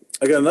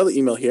I got another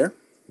email here.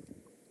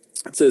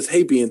 It says,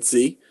 "Hey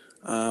BNC,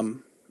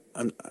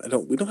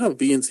 we don't have a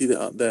BNC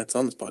that's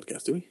on this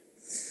podcast, do we?"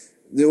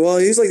 Well,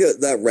 he's like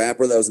that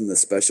rapper that was in the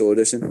special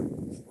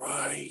edition.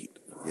 Right.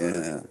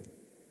 Yeah.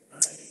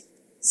 Right.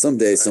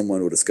 Someday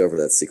someone will discover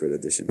that secret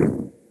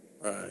edition.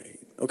 Right.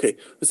 Okay.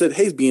 I said,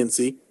 "Hey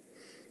BNC,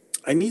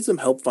 I need some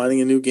help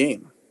finding a new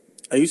game.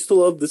 I used to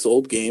love this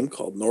old game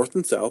called North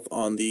and South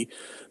on the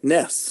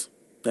NES.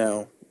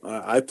 Now,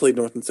 I played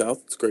North and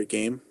South. It's a great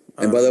game.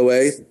 And by the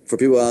way, for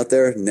people out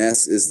there,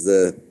 NES is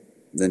the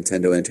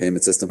Nintendo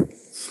Entertainment System.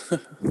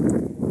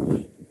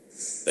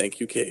 Thank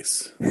you,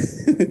 Case.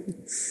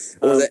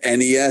 Or the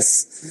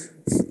NES.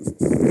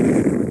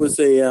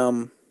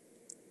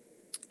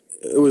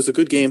 It was a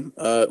good game.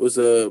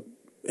 It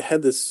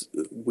had this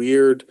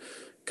weird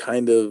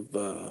kind of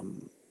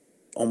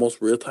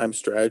almost real-time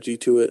strategy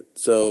to it.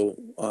 So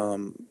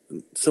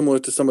similar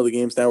to some of the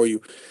games now where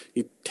you're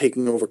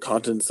taking over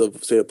continents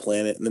of, say, a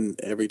planet, and then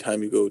every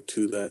time you go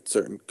to that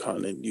certain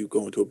continent, you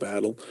go into a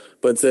battle.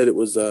 But instead it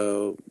was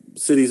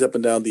cities up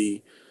and down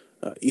the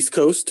East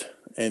Coast.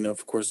 And,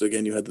 of course,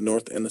 again, you had the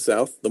North and the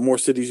South. The more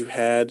cities you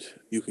had,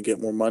 you could get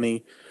more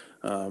money.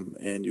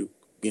 And you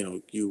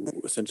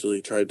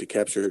essentially tried to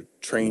capture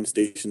train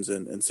stations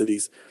and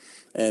cities.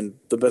 And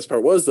the best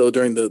part was, though,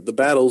 during the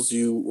battles,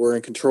 you were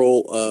in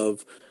control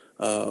of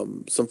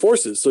some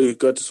forces. So you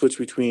got to switch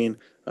between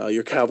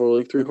your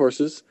cavalry, 3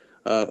 horses,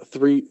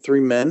 three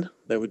men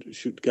that would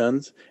shoot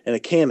guns, and a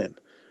cannon.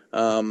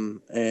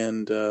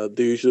 And there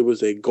usually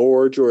was a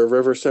gorge or a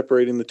river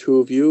separating the two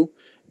of you,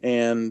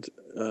 and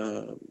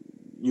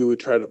you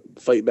would try to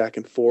fight back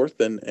and forth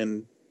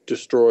and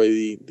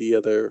destroy the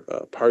other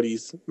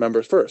party's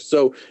members first.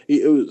 So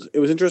it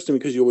was interesting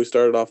because you always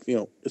started off,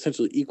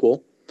 essentially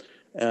equal.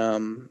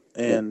 And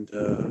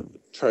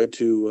tried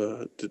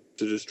to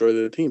destroy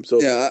the team.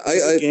 So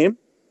game.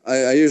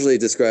 I usually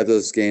describe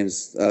those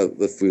games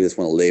if we just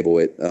want to label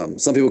it.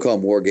 Some people call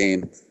them war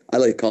game. I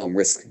like to call them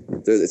risk.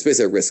 It's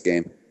basically a risk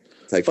game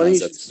type Funny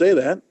concept. You should say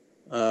that.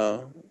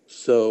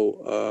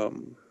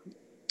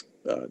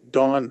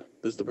 Dawn,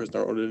 this is the person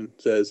that wrote it in,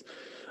 says,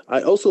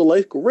 "I also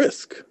like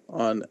Risk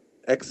on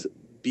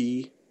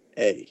XBA."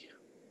 I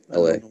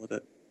don't know what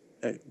that.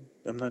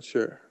 I'm not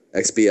sure.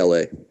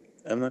 XBLA.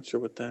 I'm not sure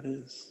what that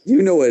is.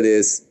 You know what it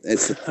is.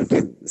 It's the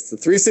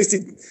 360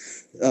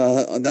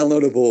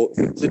 downloadable.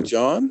 Is it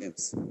John?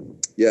 Games.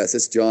 Yes,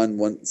 it's John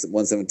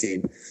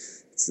 117.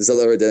 It's his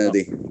other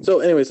identity. Oh.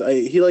 So, anyways,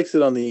 he likes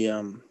it on the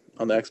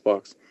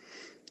Xbox,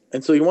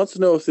 and so he wants to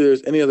know if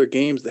there's any other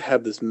games that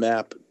have this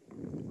map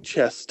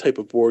chess type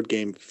of board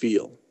game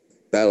feel.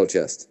 Battle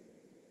Chest.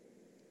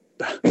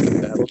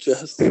 Battle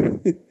Chest.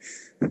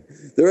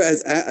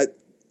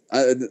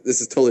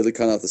 This is totally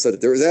kind of off the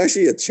subject. There was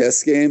actually a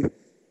chess game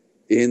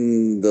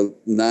in the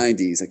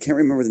 90s. I can't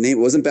remember the name.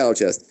 It wasn't Battle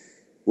Chest.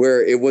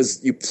 Where it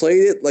was, you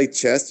played it like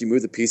chess. You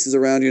moved the pieces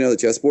around, the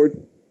chessboard.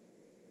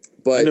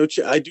 But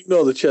I do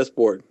know the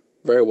chessboard.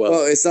 very well.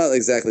 Well, it's not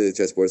exactly the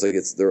chessboard. It's like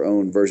it's their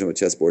own version of a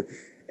chessboard.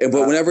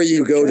 But whenever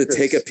you go to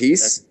take a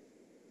piece,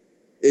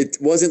 it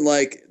wasn't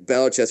like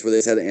Battle Chess where they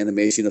just had an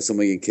animation of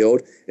someone getting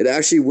killed. It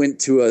actually went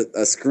to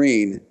a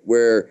screen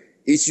where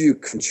each of you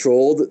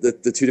controlled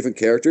the two different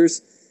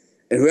characters,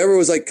 and whoever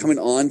was like coming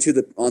on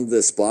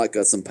the spot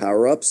got some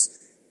power ups.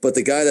 But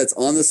the guy that's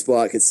on the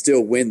spot could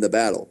still win the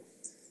battle.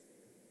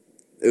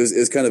 It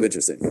was kind of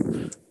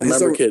interesting.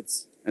 Remember,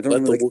 kids, let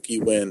the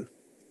Wookiee win.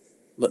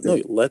 Let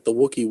the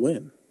Wookiee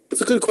win.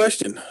 It's a good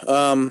question.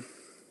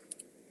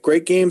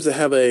 Great games that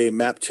have a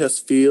map chess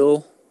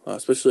feel,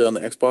 especially on the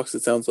Xbox.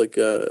 It sounds like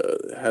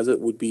has it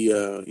would be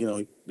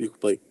you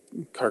could play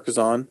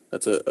Carcassonne.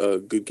 That's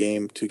a good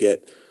game to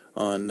get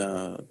on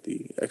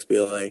the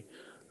XBLA.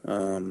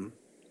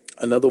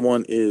 Another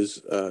one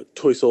is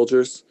Toy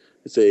Soldiers.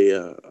 It's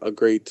a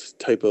great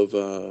type of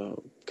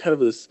kind of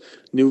this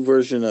new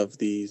version of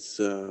these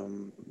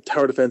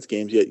tower defense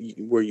games,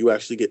 where you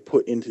actually get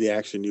put into the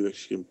action. You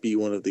actually can be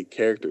one of the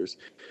characters.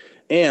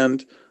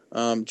 And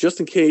just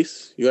in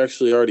case you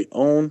actually already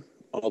own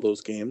all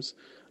those games,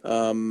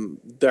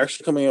 they're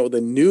actually coming out with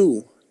a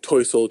new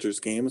Toy Soldiers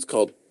game. It's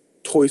called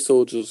Toy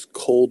Soldiers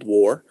Cold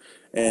War,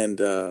 and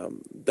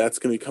that's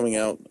going to be coming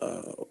out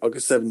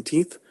August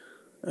 17th,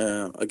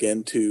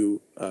 again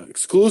to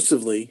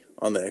exclusively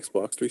on the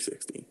Xbox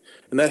 360.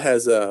 And that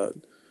has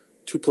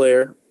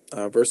two-player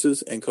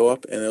versus and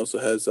co-op, and it also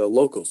has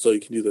local, so you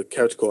can do the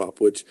couch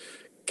co-op, which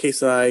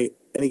Case and I,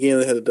 any game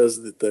that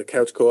does the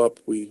couch co-op,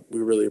 we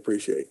really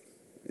appreciate.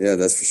 Yeah,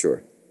 that's for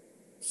sure.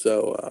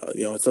 So,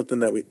 it's something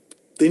that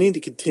they need to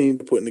continue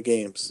to put in the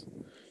games.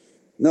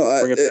 No,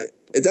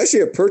 it's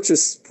actually a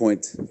purchase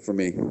point for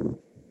me.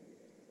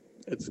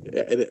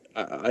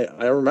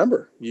 I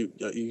remember you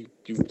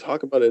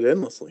talk about it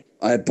endlessly.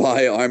 I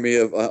buy Army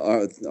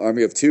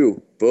of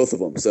Two, both of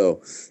them.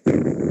 So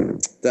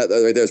that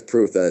right there's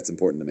proof that it's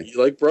important to me.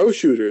 You like bro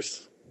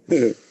shooters.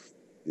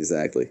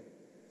 Exactly.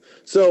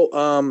 So,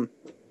 Don,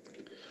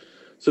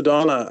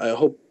 I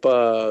hope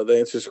that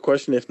answers your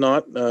question. If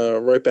not,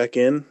 right back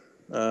in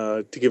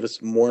to give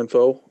us more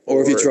info.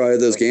 Or if you try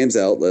those games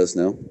out, let us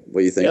know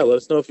what you think. Yeah, let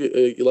us know if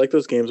you like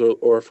those games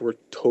or if we're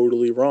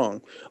totally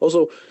wrong.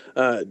 Also,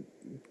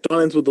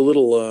 Don ends with a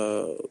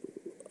little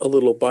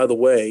by the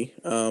way,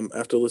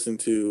 after listening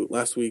to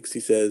last week's, he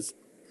says,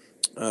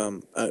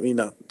 after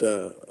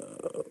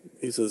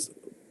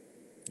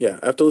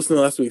listening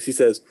to last week's, he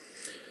says,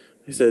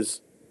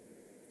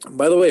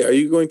 by the way, are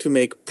you going to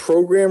make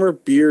programmer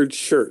beard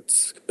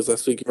shirts? Because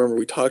last week, remember,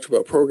 we talked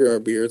about programmer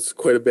beards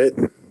quite a bit.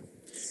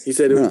 He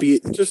said it would be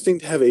interesting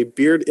to have a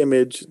beard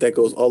image that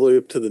goes all the way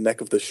up to the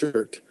neck of the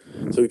shirt.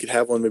 So we could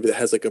have one maybe that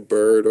has like a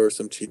bird or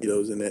some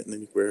Cheetos in it, and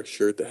then you wear a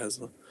shirt that has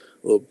a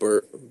little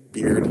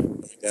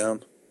beard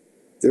down.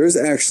 There is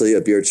actually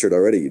a beard shirt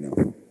already,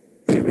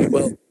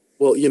 Well,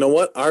 you know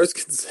what? Ours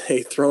can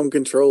say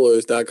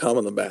thronecontrollers.com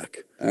on the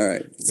back. All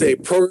right. Say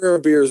programmer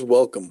beers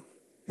welcome.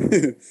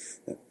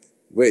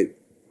 Wait,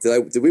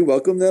 did we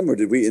welcome them or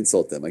did we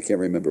insult them? I can't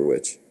remember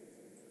which.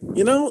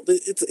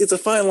 It's a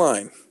fine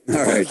line.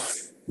 All right.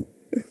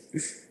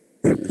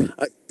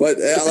 But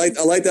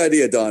I like the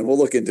idea, Don. We'll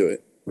look into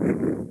it.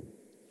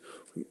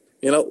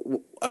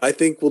 I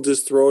think we'll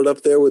just throw it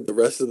up there with the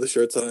rest of the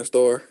shirts on our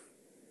store.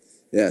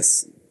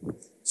 Yes.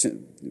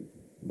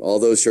 All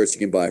those shirts you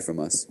can buy from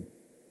us.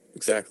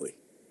 Exactly.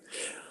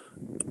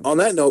 On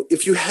that note,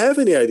 if you have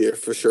any idea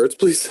for shirts,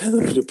 please send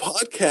them to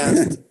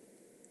podcast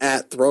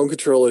at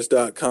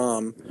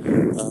thronecontrollers.com.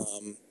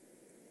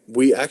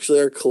 We actually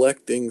are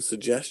collecting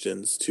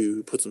suggestions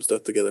to put some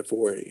stuff together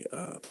for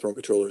a Throne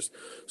Controllers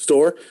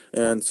store.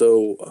 And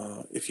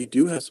so if you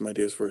do have some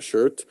ideas for a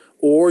shirt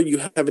or you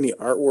have any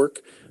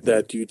artwork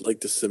that you'd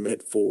like to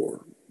submit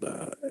for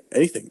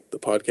anything, the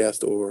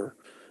podcast or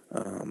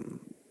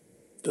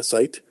the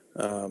site,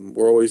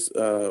 we're always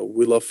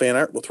we love fan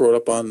art. We'll throw it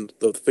up on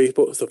the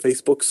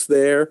Facebooks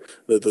there,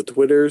 the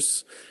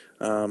Twitters.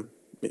 You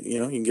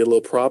can get a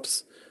little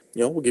props.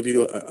 We'll give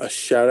you a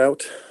shout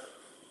out.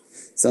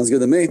 Sounds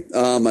good to me.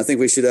 I think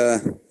we should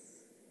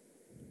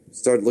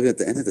start looking at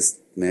the end of this,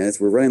 man.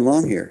 We're running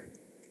long here.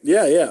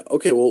 Yeah.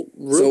 Okay, well,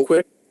 real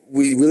quick.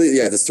 We really,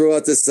 just throw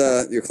out this,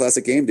 your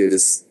classic game, dude.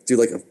 Just do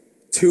like a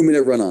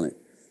 2-minute run on it.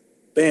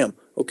 Bam.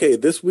 Okay,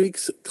 this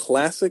week's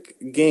classic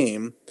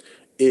game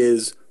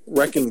is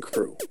Wrecking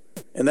Crew.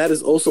 And that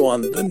is also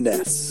on the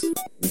NES.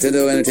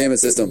 Nintendo Entertainment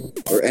System,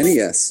 or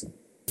NES.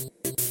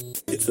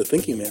 It's the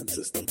Thinking Man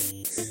system.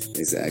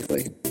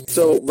 Exactly.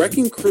 So,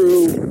 Wrecking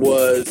Crew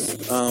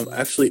was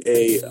actually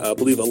I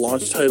believe, a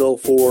launch title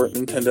for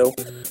Nintendo,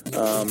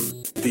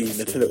 the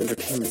Nintendo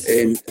Entertainment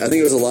System. And I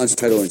think it was a launch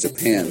title in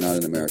Japan, not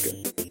in America.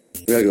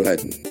 We gotta go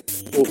ahead.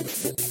 Well,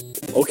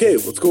 okay,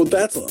 let's go with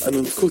that.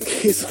 Let's go with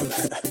Case on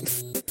that.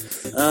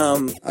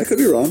 I could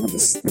be wrong on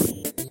this.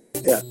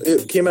 Yeah,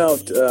 it came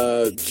out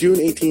June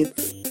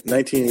 18th,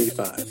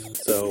 1985.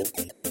 So,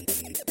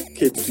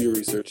 kids, do your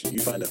research. You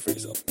find out for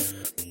yourself.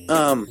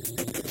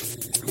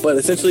 But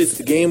essentially, it's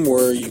a game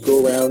where you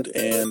go around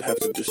and have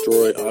to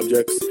destroy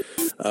objects.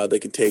 They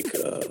can take,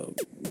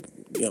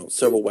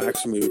 several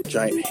whacks from your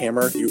giant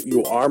hammer.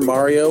 You are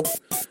Mario,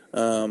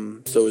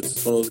 so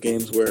it's one of those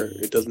games where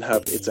it doesn't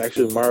have. It's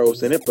actually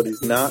Mario's in it, but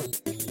he's not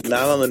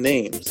on the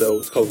name. So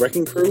it's called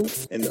Wrecking Crew,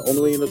 and the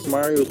only way you know it's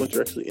Mario is once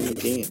you're actually in the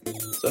game.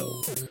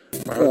 So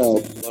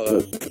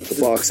the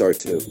box art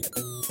too,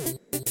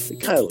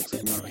 it kind of looks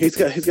like Mario.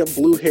 He's got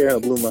blue hair and a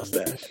blue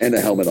mustache and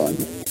a helmet on.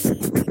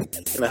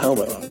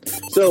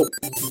 So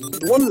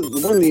one of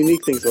the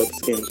unique things about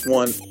this game is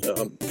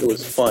it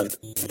was fun.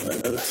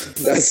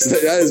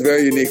 That is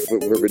very unique for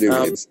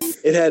video games.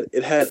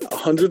 It had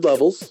 100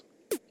 levels.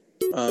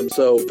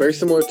 So very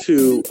similar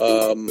to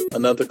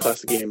another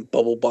classic game,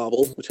 Bubble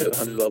Bobble, which had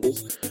 100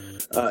 levels.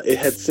 It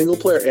had single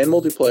player and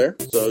multiplayer,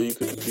 so you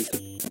could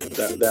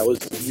that was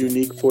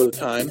unique for the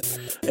time.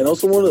 And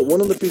also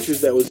one of the features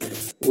that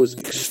was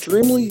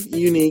extremely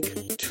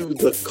unique to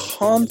the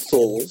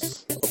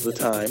consoles of the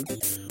time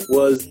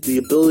was the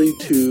ability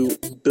to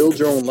build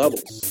your own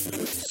levels.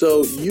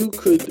 So you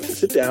could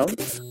sit down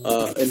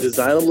and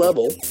design a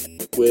level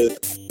with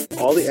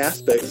all the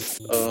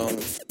aspects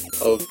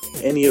of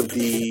any of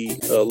the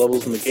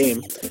levels in the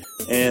game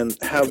and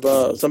have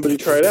somebody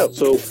try it out.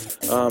 So,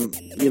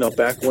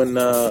 back when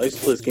I used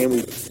to play this game,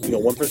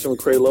 one person would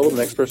create a level, the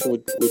next person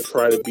would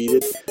try to beat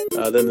it,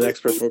 then the next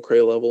person would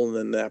create a level, and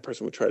then that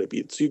person would try to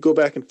beat it. So you go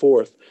back and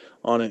forth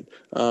on it.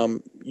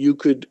 You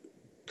could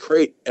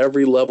create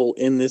every level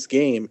in this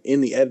game in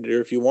the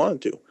editor if you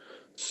wanted to.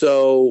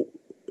 So,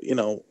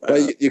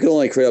 But you can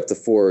only create up to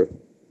 4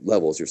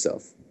 levels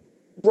yourself.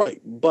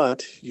 Right,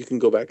 but you can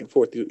go back and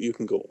forth. You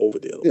can go over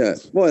the other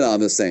ones. Yeah, well, no,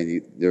 I'm just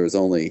saying there was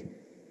only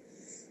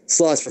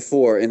slots for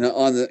 4, and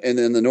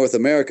in the North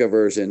America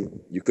version,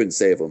 you couldn't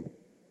save them.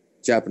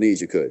 Japanese,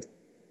 you could.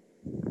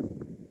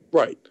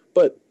 Right,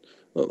 but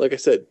like I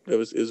said, it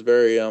was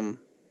very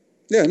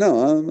yeah,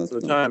 no, at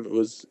the time it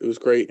was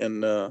great,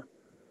 and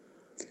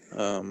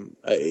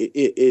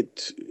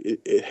it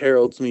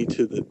heralds me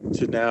to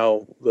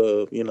now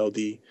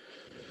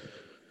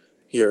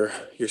your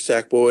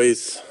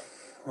Sackboys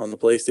on the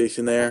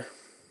PlayStation there.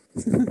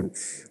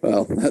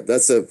 Well,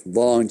 that's a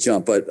long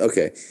jump, but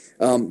okay.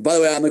 By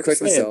the way, I'm going to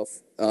correct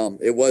myself.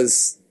 It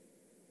was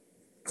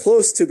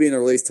close to being a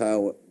release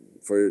title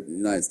for the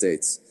United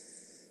States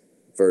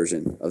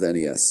version of the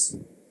NES,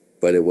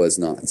 but it was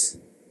not.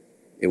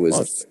 It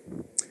was,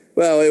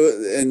 well, it was,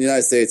 in the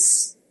United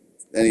States,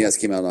 NES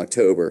came out in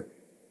October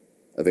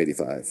of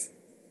 85.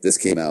 This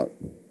came out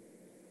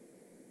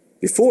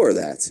before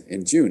that,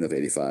 in June of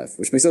 85,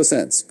 which makes no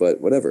sense,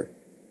 but whatever.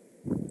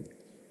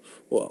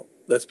 Well,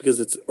 that's because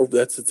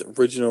that's its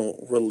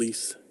original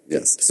release.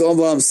 Yes. So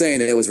what I'm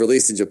saying, it was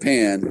released in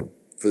Japan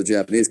for the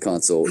Japanese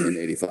console in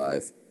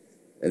 85,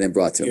 and then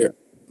brought to Here,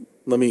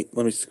 let me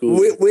school.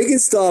 We can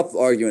stop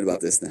arguing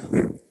about this now.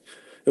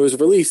 It was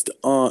released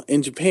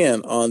in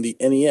Japan on the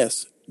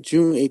NES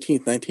June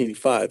 18th,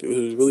 1985. It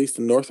was released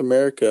in North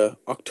America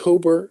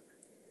October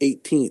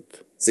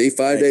 18th. See,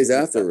 5 days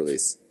after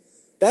release.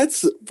 That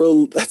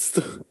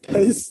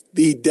is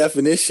the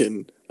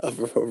definition of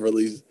a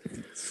release.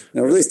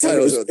 Now, release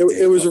titles.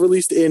 It was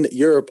released in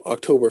Europe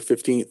October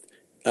 15th,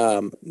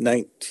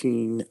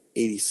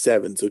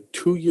 1987. So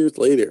 2 years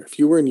later. If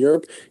you were in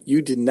Europe,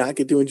 you did not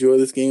get to enjoy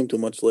this game until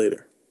much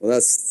later. Well,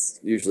 that's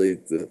usually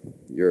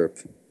Europe.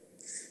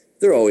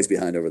 They're always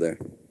behind over there.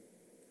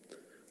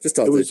 Just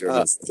talk to the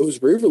Germans. It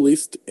was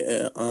re-released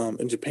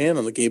in Japan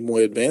on the Game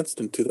Boy Advance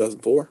in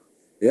 2004.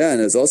 Yeah, and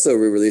it was also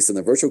re-released on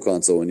the Virtual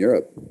Console in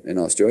Europe and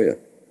Australia.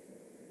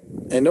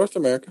 And North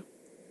America.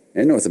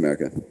 And North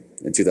America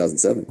in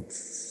 2007.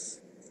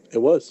 It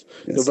was.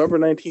 Yes. November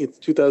 19th,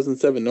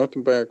 2007, North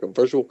America,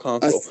 Virtual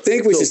Console. I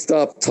think we should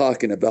stop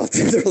talking about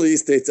the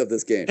release dates of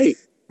this game. Hey,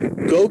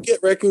 go get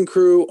Wrecking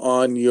Crew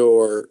on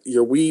your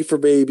Wii for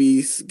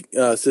Babies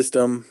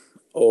system,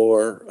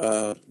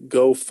 or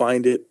go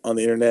find it on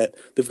the internet.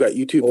 They've got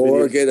YouTube videos.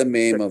 Or get a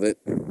meme of it.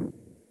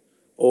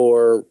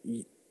 Or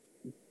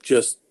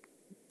just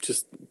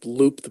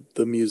loop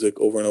the music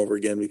over and over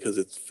again because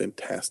it's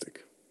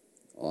fantastic.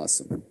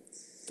 Awesome.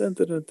 Dun,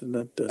 dun, dun, dun,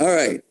 dun, dun. All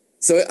right.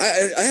 So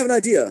I have an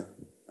idea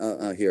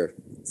here.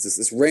 It's just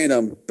this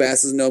random.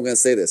 Bass doesn't know I'm going to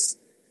say this.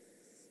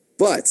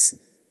 But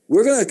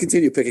we're going to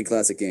continue picking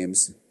classic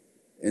games.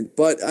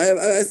 But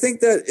I think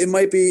that it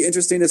might be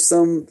interesting if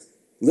some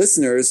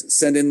listeners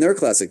send in their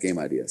classic game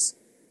ideas.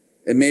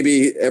 And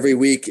maybe every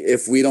week,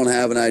 if we don't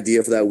have an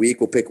idea for that week,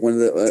 we'll pick one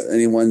of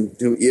anyone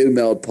who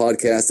emailed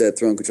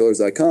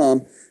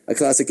podcast@thronecontrollers.com a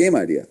classic game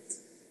idea.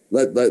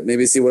 Let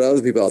maybe see what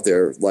other people out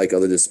there like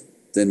other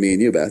than me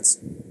and you, Bats.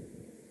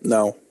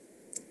 No.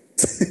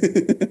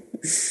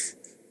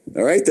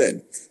 All right,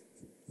 then.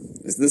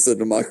 Is this a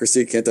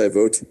democracy? Can't I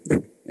vote?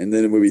 And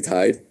then we'll be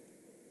tied?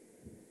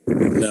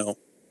 No.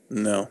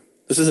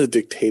 This is a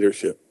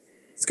dictatorship.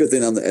 It's a good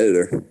thing I'm the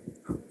editor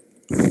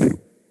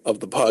Of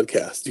the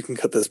podcast. You can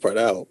cut this part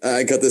out.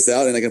 I cut this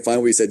out, and I can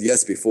find where you said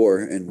yes before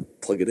and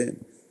plug it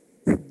in.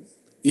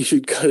 You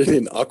should cut it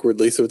in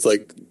awkwardly so it's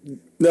like,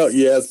 no,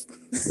 yes.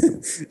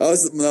 I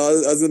was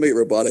gonna make it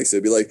robotic, so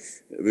it'd be like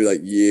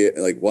yeah,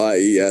 like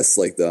YES,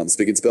 like the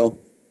speaking spell.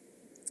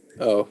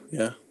 Oh,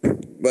 yeah.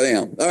 But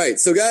anyhow, all right.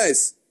 So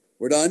guys,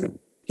 we're done.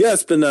 Yeah,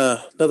 it's been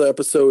another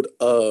episode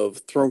of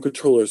Throne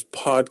Controllers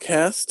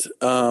podcast.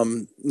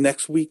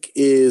 Next week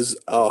is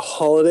a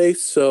holiday,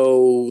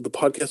 so the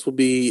podcast will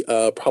be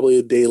probably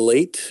a day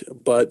late,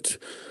 but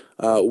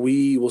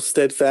we will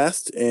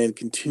steadfast and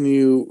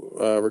continue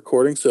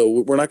recording. So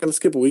we're not going to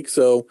skip a week,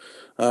 so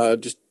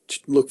just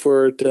look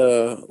for it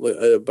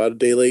about a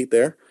day late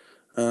there.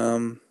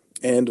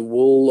 And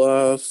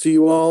we'll see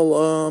you all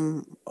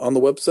on the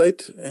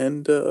website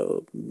and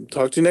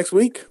talk to you next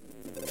week.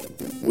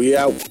 We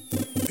out.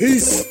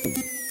 Peace.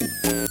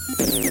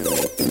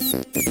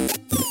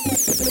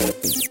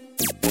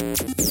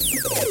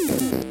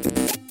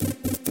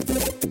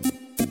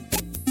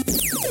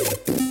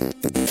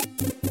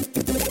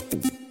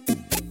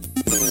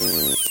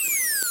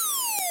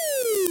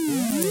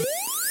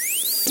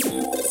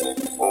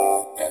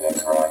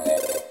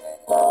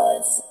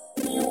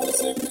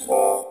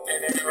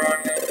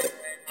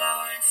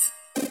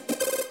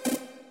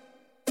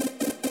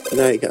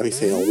 Now you got me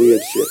saying all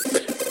weird shit.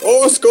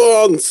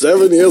 Fourscore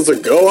 7 years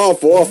ago, our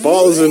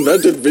forefathers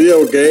invented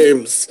video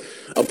games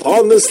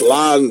upon this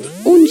land.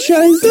 Und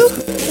Scheiße?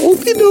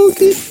 Okie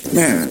dokie.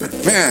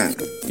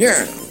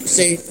 Yeah,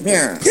 see,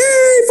 yeah.